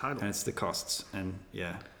 Oh, totally. And it's the costs, and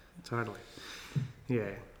yeah. Totally. Yeah.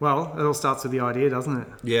 Well, it all starts with the idea, doesn't it?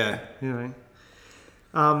 Yeah.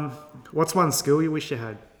 What's one skill you wish you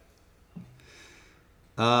had?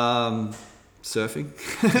 Surfing.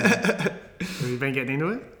 Have you been getting into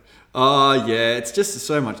it? Oh yeah, it's just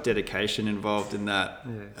so much dedication involved in that,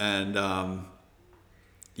 and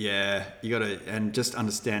you gotta, and just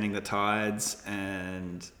understanding the tides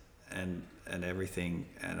and everything,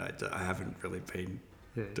 and I haven't really been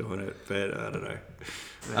doing it, but I don't know.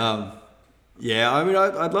 I mean,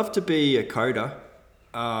 I'd love to be a coder.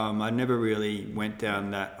 I never really went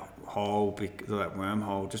down that hole, that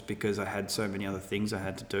wormhole, just because I had so many other things I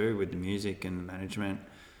had to do with the music and the management.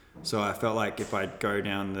 So I felt like if I go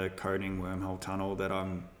down the coding wormhole tunnel, that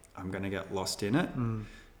I'm going to get lost in it.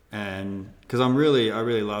 And because I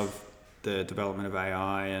really love the development of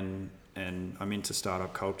AI, and I'm into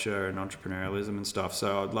startup culture and entrepreneurialism and stuff.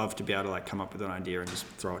 So I'd love to be able to like come up with an idea and just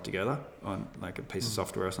throw it together on like a piece of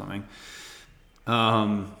software or something.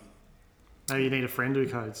 Maybe you need a friend who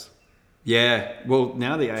codes. Yeah, well,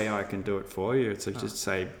 now the AI can do it for you. It's like just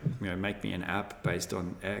say, make me an app based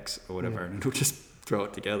on X or whatever, and it'll just throw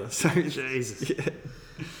it together. So Jesus.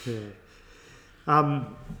 Who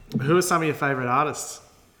are some of your favourite artists?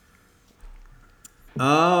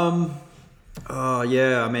 I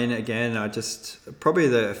mean, again, probably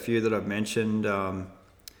a few that I've mentioned.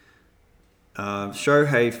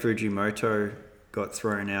 Shohei Fujimoto got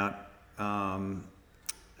thrown out.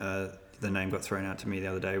 The name got thrown out to me the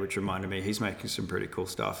other day, which reminded me he's making some pretty cool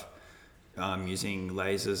stuff, using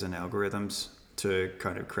lasers and algorithms to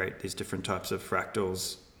kind of create these different types of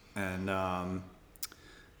fractals and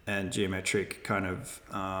geometric kind of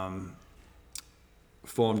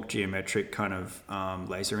formed geometric kind of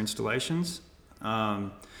laser installations.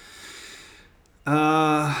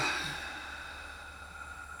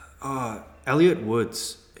 Elliot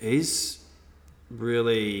Woods, his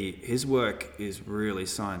work is really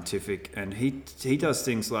scientific, and he does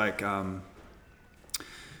things like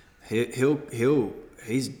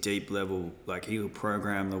he's deep level, like he'll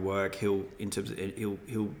program the work, he'll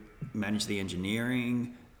manage the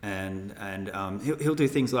engineering, and he'll do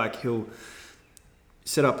things like he'll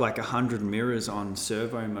set up like 100 mirrors on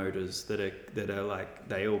servo motors that are like,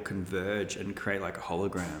 they all converge and create like a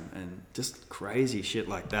hologram, and just crazy shit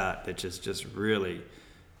like that just really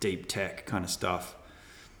deep tech kind of stuff.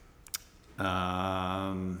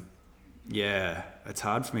 It's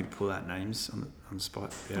hard for me to pull out names on the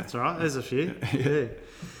spot. Yeah. That's all right. There's a few.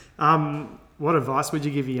 What advice would you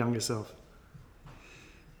give your younger self?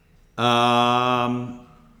 My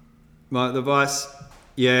advice,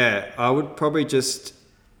 I would probably just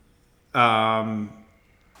be a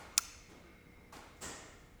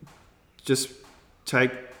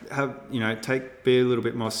little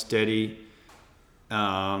bit more steady.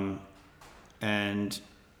 And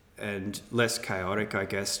less chaotic, I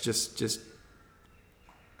guess. Just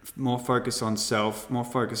more focus on self, more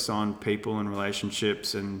focus on people and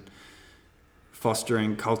relationships, and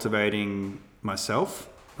cultivating myself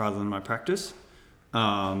rather than my practice.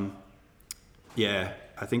 I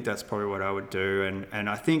think that's probably what I would do. And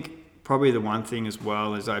I think probably the one thing as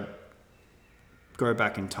well is I go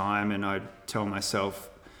back in time and I tell myself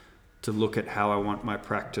to look at how I want my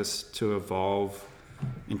practice to evolve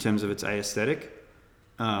in terms of its aesthetic.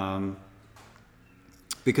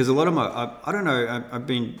 Because a lot of I don't know, I've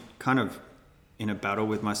been kind of in a battle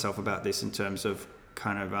with myself about this in terms of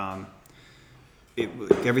kind of,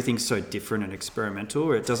 everything's so different and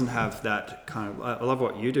experimental. It doesn't have that kind of, I love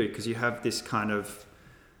what you do because you have this kind of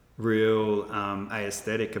real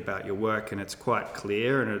aesthetic about your work, and it's quite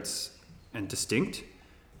clear and distinct.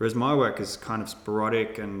 Whereas my work is kind of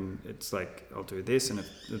sporadic, and it's like, I'll do this and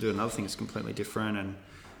I'll do another thing that's completely different. And,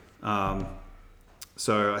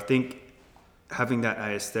 so I think having that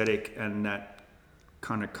aesthetic and that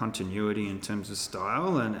kind of continuity in terms of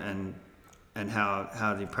style and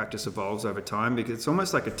how the practice evolves over time, because it's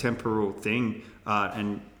almost like a temporal thing.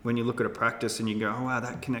 And when you look at a practice and you go, oh wow,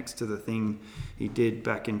 that connects to the thing he did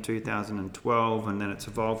back in 2012, and then it's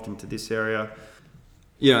evolved into this area.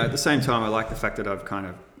 At the same time, I like the fact that I've kind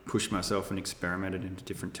of pushed myself and experimented into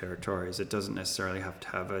different territories. It doesn't necessarily have to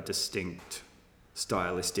have a distinct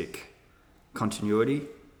stylistic continuity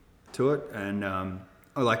to it, and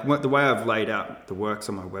the way I've laid out the works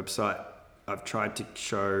on my website, I've tried to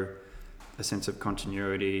show a sense of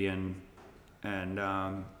continuity and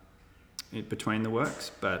between the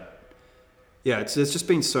works. But yeah, there's just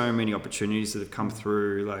been so many opportunities that have come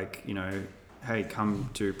through, like, you know, hey, come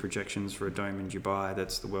to projections for a dome in Dubai.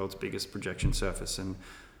 That's the world's biggest projection surface. And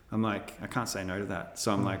I'm like, I can't say no to that.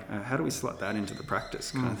 So I'm like, how do we slot that into the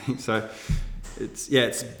practice kind of thing? So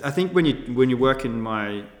I think when you work in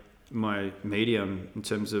my medium in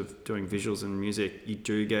terms of doing visuals and music, you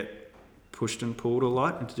do get pushed and pulled a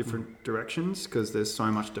lot into different directions because there's so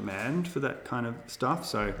much demand for that kind of stuff.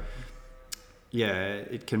 So yeah,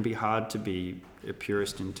 it can be hard to be a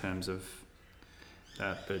purist in terms of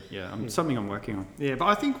that, but something I'm working on. Yeah, but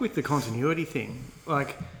I think with the continuity thing,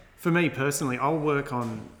 like for me personally, I'll work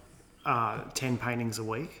on 10 paintings a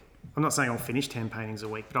week. I'm not saying I'll finish 10 paintings a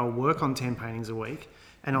week, but I'll work on 10 paintings a week,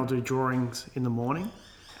 and I'll do drawings in the morning,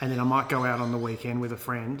 and then I might go out on the weekend with a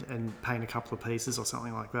friend and paint a couple of pieces or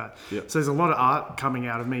something like that. Yep. So there's a lot of art coming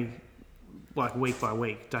out of me, like week by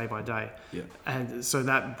week, day by day. Yeah. And so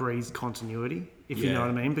that breeds continuity, if you know what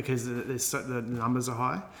I mean, because the numbers are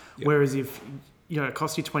high. Yep. Whereas if, you know, it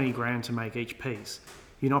costs you 20 grand to make each piece,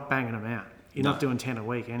 you're not banging them out. You're not doing 10 a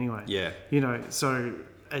week anyway. Yeah. You know, so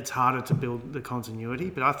it's harder to build the continuity.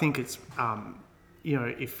 But I think it's, you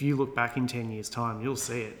know, if you look back in 10 years' time, you'll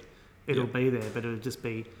see it. It'll be there, but it'll just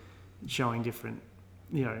be showing different,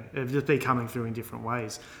 you know, it'll just be coming through in different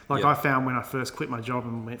ways. Like I found when I first quit my job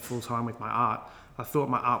and went full time with my art, I thought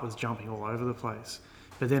my art was jumping all over the place.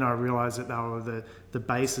 But then I realised that they were the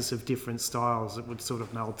basis of different styles that would sort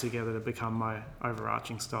of meld together to become my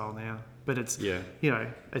overarching style now. But it's, you know,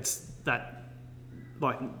 it's that,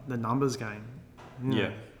 like the numbers game.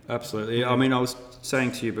 Yeah, absolutely. Yeah. I mean, I was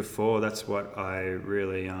saying to you before, that's what I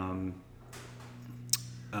really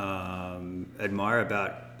admire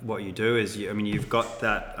about what you do is, you've got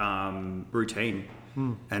that routine.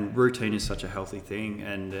 And routine is such a healthy thing,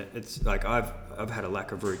 and it's like I've had a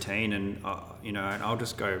lack of routine, and and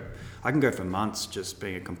I can go for months just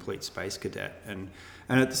being a complete space cadet, and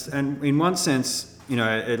in one sense, you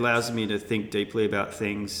know, it allows me to think deeply about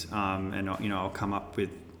things, and I'll come up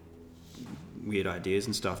with weird ideas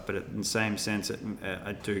and stuff, but in the same sense,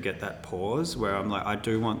 I do get that pause where I'm like, I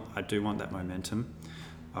do want that momentum.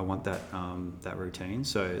 I want that that routine.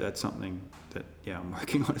 So that's something that I'm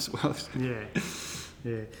working on as well.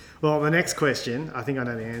 Yeah. Well, the next question, I think I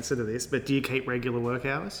know the answer to this, but do you keep regular work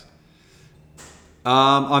hours?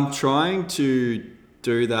 I'm trying to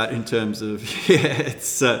do that in terms of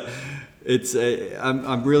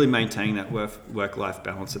I'm really maintaining that work-life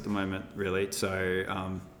balance at the moment, really.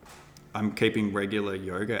 So I'm keeping regular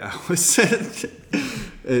yoga hours.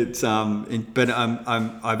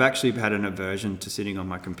 I've actually had an aversion to sitting on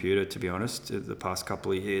my computer, to be honest, the past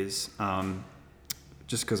couple of years,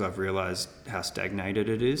 just because I've realised how stagnated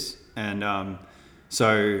it is, and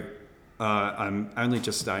so I'm only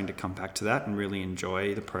just starting to come back to that and really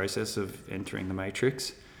enjoy the process of entering the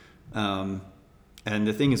matrix. And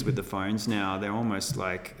the thing is, with the phones now, they're almost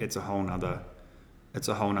like it's a whole nother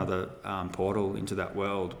portal into that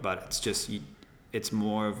world, but it's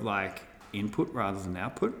more of like input rather than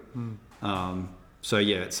output. So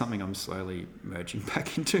it's something I'm slowly merging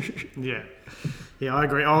back into. Yeah, I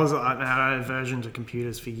agree. I had an aversion to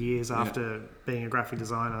computers for years after being a graphic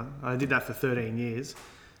designer. I did that for 13 years,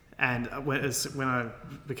 and when I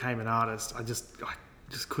became an artist, I just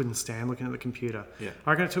couldn't stand looking at the computer.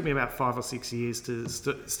 I reckon it took me about 5 or 6 years to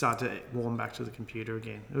start to warm back to the computer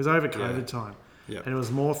again. It was over COVID time. And it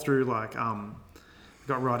was more through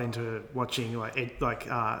got right into watching like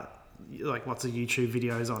lots of YouTube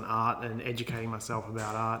videos on art and educating myself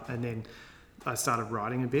about art, and then I started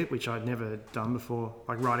writing a bit, which I'd never done before,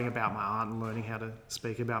 like writing about my art and learning how to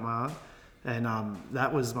speak about my art, and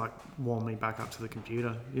that was like warmed me back up to the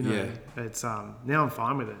computer. You know, it's now I'm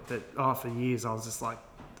fine with it, but for years I was just like,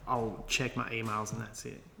 I'll check my emails and that's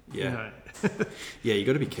it. You know? You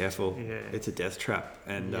got to be careful. It's a death trap,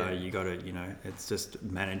 and you got to, it's just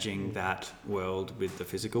managing that world with the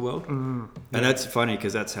physical world. And that's funny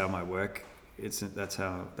because that's how my work. That's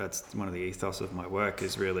one of the ethos of my work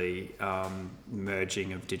is really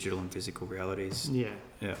merging of digital and physical realities. Do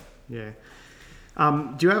you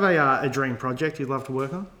have a dream project you'd love to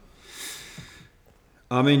work on?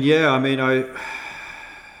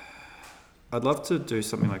 I'd love to do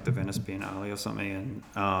something like the Venice Biennale or something,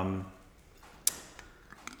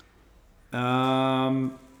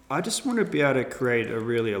 and I just want to be able to create a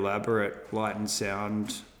really elaborate light and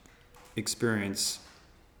sound experience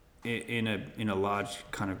in a large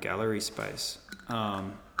kind of gallery space,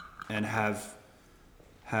 and have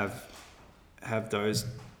have those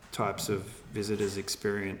types of visitors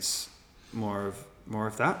experience more of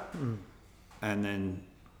that, and then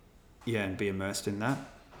and be immersed in that.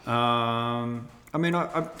 I mean,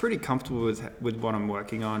 I'm pretty comfortable with what I'm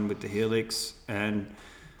working on with the Helix, and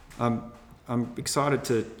I'm excited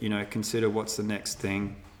to consider what's the next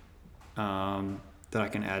thing that I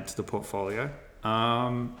can add to the portfolio.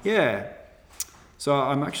 So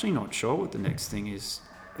I'm actually not sure what the next thing is.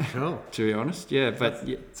 Cool. To be honest, but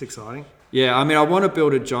it's exciting. Yeah, I mean, I want to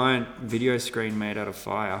build a giant video screen made out of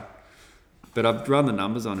fire, but I've run the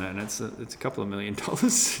numbers on it, and it's a couple of $1 million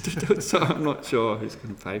to do it, so I'm not sure who's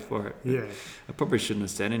going to pay for it. Yeah. I probably shouldn't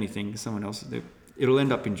have said anything. Someone else will do. It'll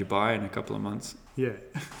end up in Dubai in a couple of months. Yeah,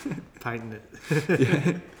 painting it.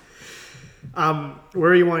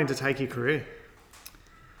 Where are you wanting to take your career?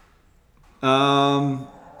 The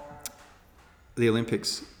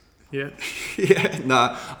Olympics. Yeah.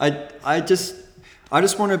 No, I just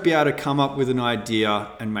want to be able to come up with an idea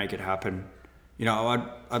and make it happen.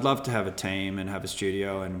 I'd love to have a team and have a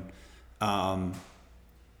studio, and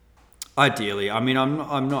ideally, I mean,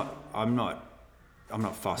 I'm not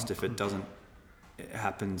fussed if it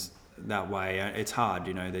happens that way. It's hard,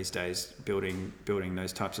 these days building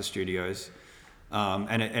those types of studios,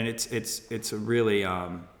 and it's a really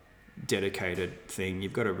dedicated thing.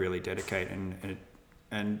 You've got to really dedicate, and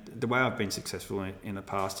the way I've been successful in the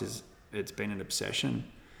past is it's been an obsession,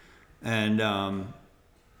 and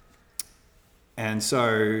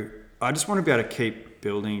so I just want to be able to keep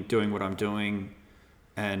doing what I'm doing,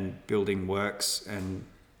 and building works, and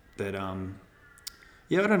that I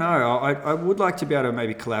don't know. I would like to be able to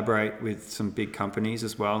maybe collaborate with some big companies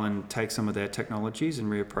as well, and take some of their technologies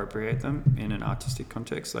and reappropriate them in an artistic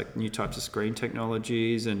context, like new types of screen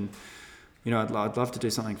technologies, and I'd love to do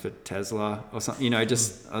something for Tesla or something. I'd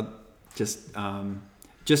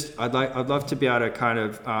love to be able to kind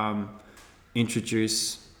of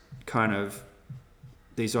introduce kind of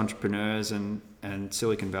these entrepreneurs and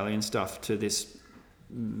Silicon Valley and stuff to this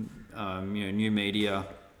new media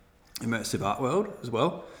immersive art world as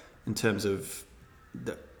well, in terms of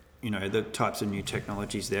the types of new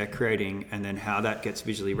technologies they're creating, and then how that gets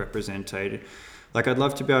visually represented. Like, I'd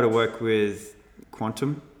love to be able to work with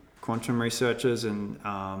quantum researchers and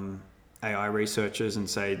AI researchers, and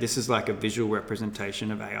say this is like a visual representation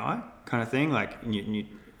of AI kind of thing, like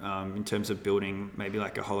in terms of building maybe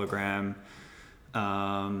like a hologram,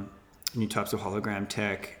 new types of hologram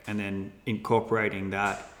tech, and then incorporating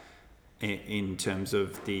that in terms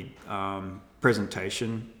of the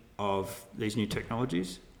presentation of these new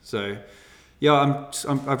technologies. So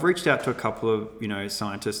I've reached out to a couple of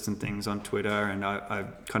scientists and things on Twitter, and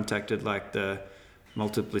I've contacted like the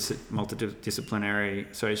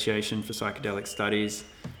multidisciplinary association for psychedelic studies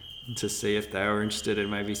to see if they were interested in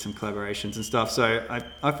maybe some collaborations and stuff. So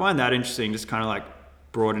I find that interesting, just kind of like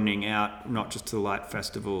broadening out, not just to light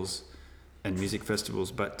festivals and music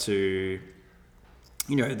festivals, but to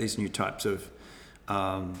these new types of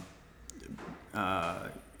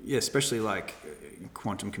especially like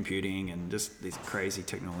quantum computing and just these crazy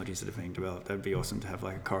technologies that are being developed. That'd be awesome to have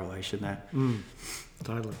like a correlation there.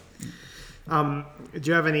 Totally. Do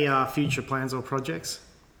you have any future plans or projects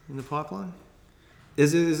in the pipeline?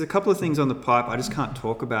 There's a couple of things on the pipe. I just can't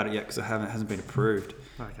talk about it yet because it hasn't been approved.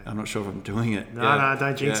 Okay. I'm not sure if I'm doing it. No,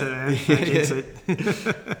 don't jinx it, man. Don't jinx it.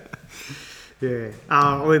 Yeah.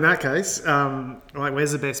 Well, in that case,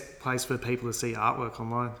 where's the best place for people to see artwork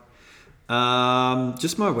online?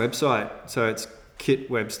 Just my website. So it's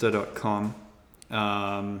kitwebster.com,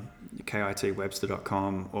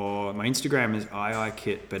 kitwebster.com, or my Instagram is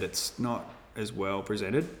iikit, but it's not as well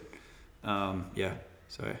presented. So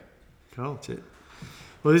cool. That's it.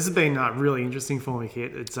 Well, this has been really interesting for me,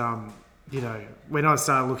 Kit. It's when I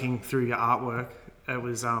started looking through your artwork, it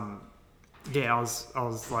was I was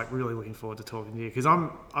like really looking forward to talking to you, because I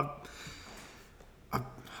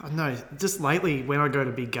know just lately when I go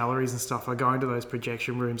to big galleries and stuff, I go into those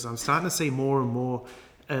projection rooms. I'm starting to see more and more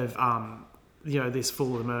of this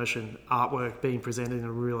full immersion artwork being presented in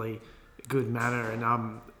a really good manner, and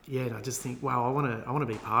and I just think, wow, I want to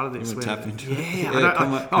be part of this. Tap into it.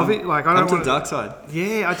 Come to the dark side.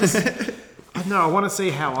 Yeah, I want to see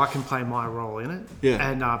how I can play my role in it. Yeah,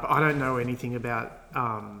 and but I don't know anything about.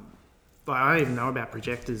 I don't even know about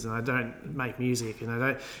projectors, and I don't make music, and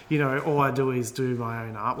I don't, all I do is do my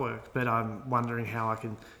own artwork, but I'm wondering how I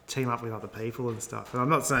can team up with other people and stuff. And I'm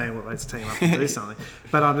not saying, well, let's team up and do something,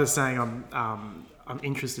 but I'm just saying I'm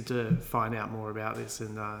interested to find out more about this,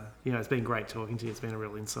 and it's been great talking to you. It's been a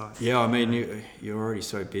real insight. Yeah, I mean, you're already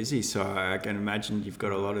so busy, so I can imagine you've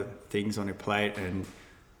got a lot of things on your plate,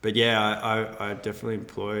 but yeah, I definitely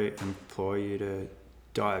implore you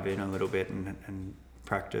dive in a little bit and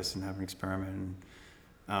practice and have an experiment.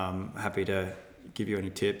 And happy to give you any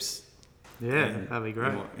tips. Yeah, that'd be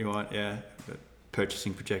great. You want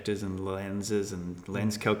purchasing projectors and lenses and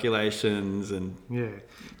lens calculations and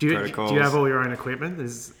protocols. Do you have all your own equipment?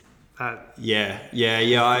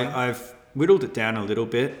 I've whittled it down a little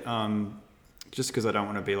bit, just because I don't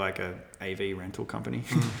want to be like a AV rental company.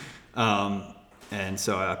 And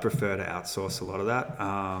so I prefer to outsource a lot of that.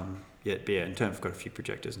 In terms, I've got a few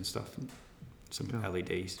projectors and stuff, and some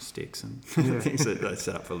LED sticks and things that I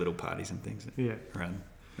set up for little parties and things around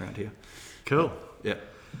here. Cool. Yeah.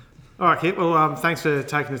 All right, Kit. Well, thanks for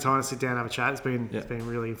taking the time to sit down and have a chat. It's been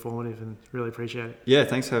really informative and really appreciate it. Yeah,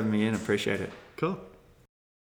 thanks for having me in. Appreciate it. Cool.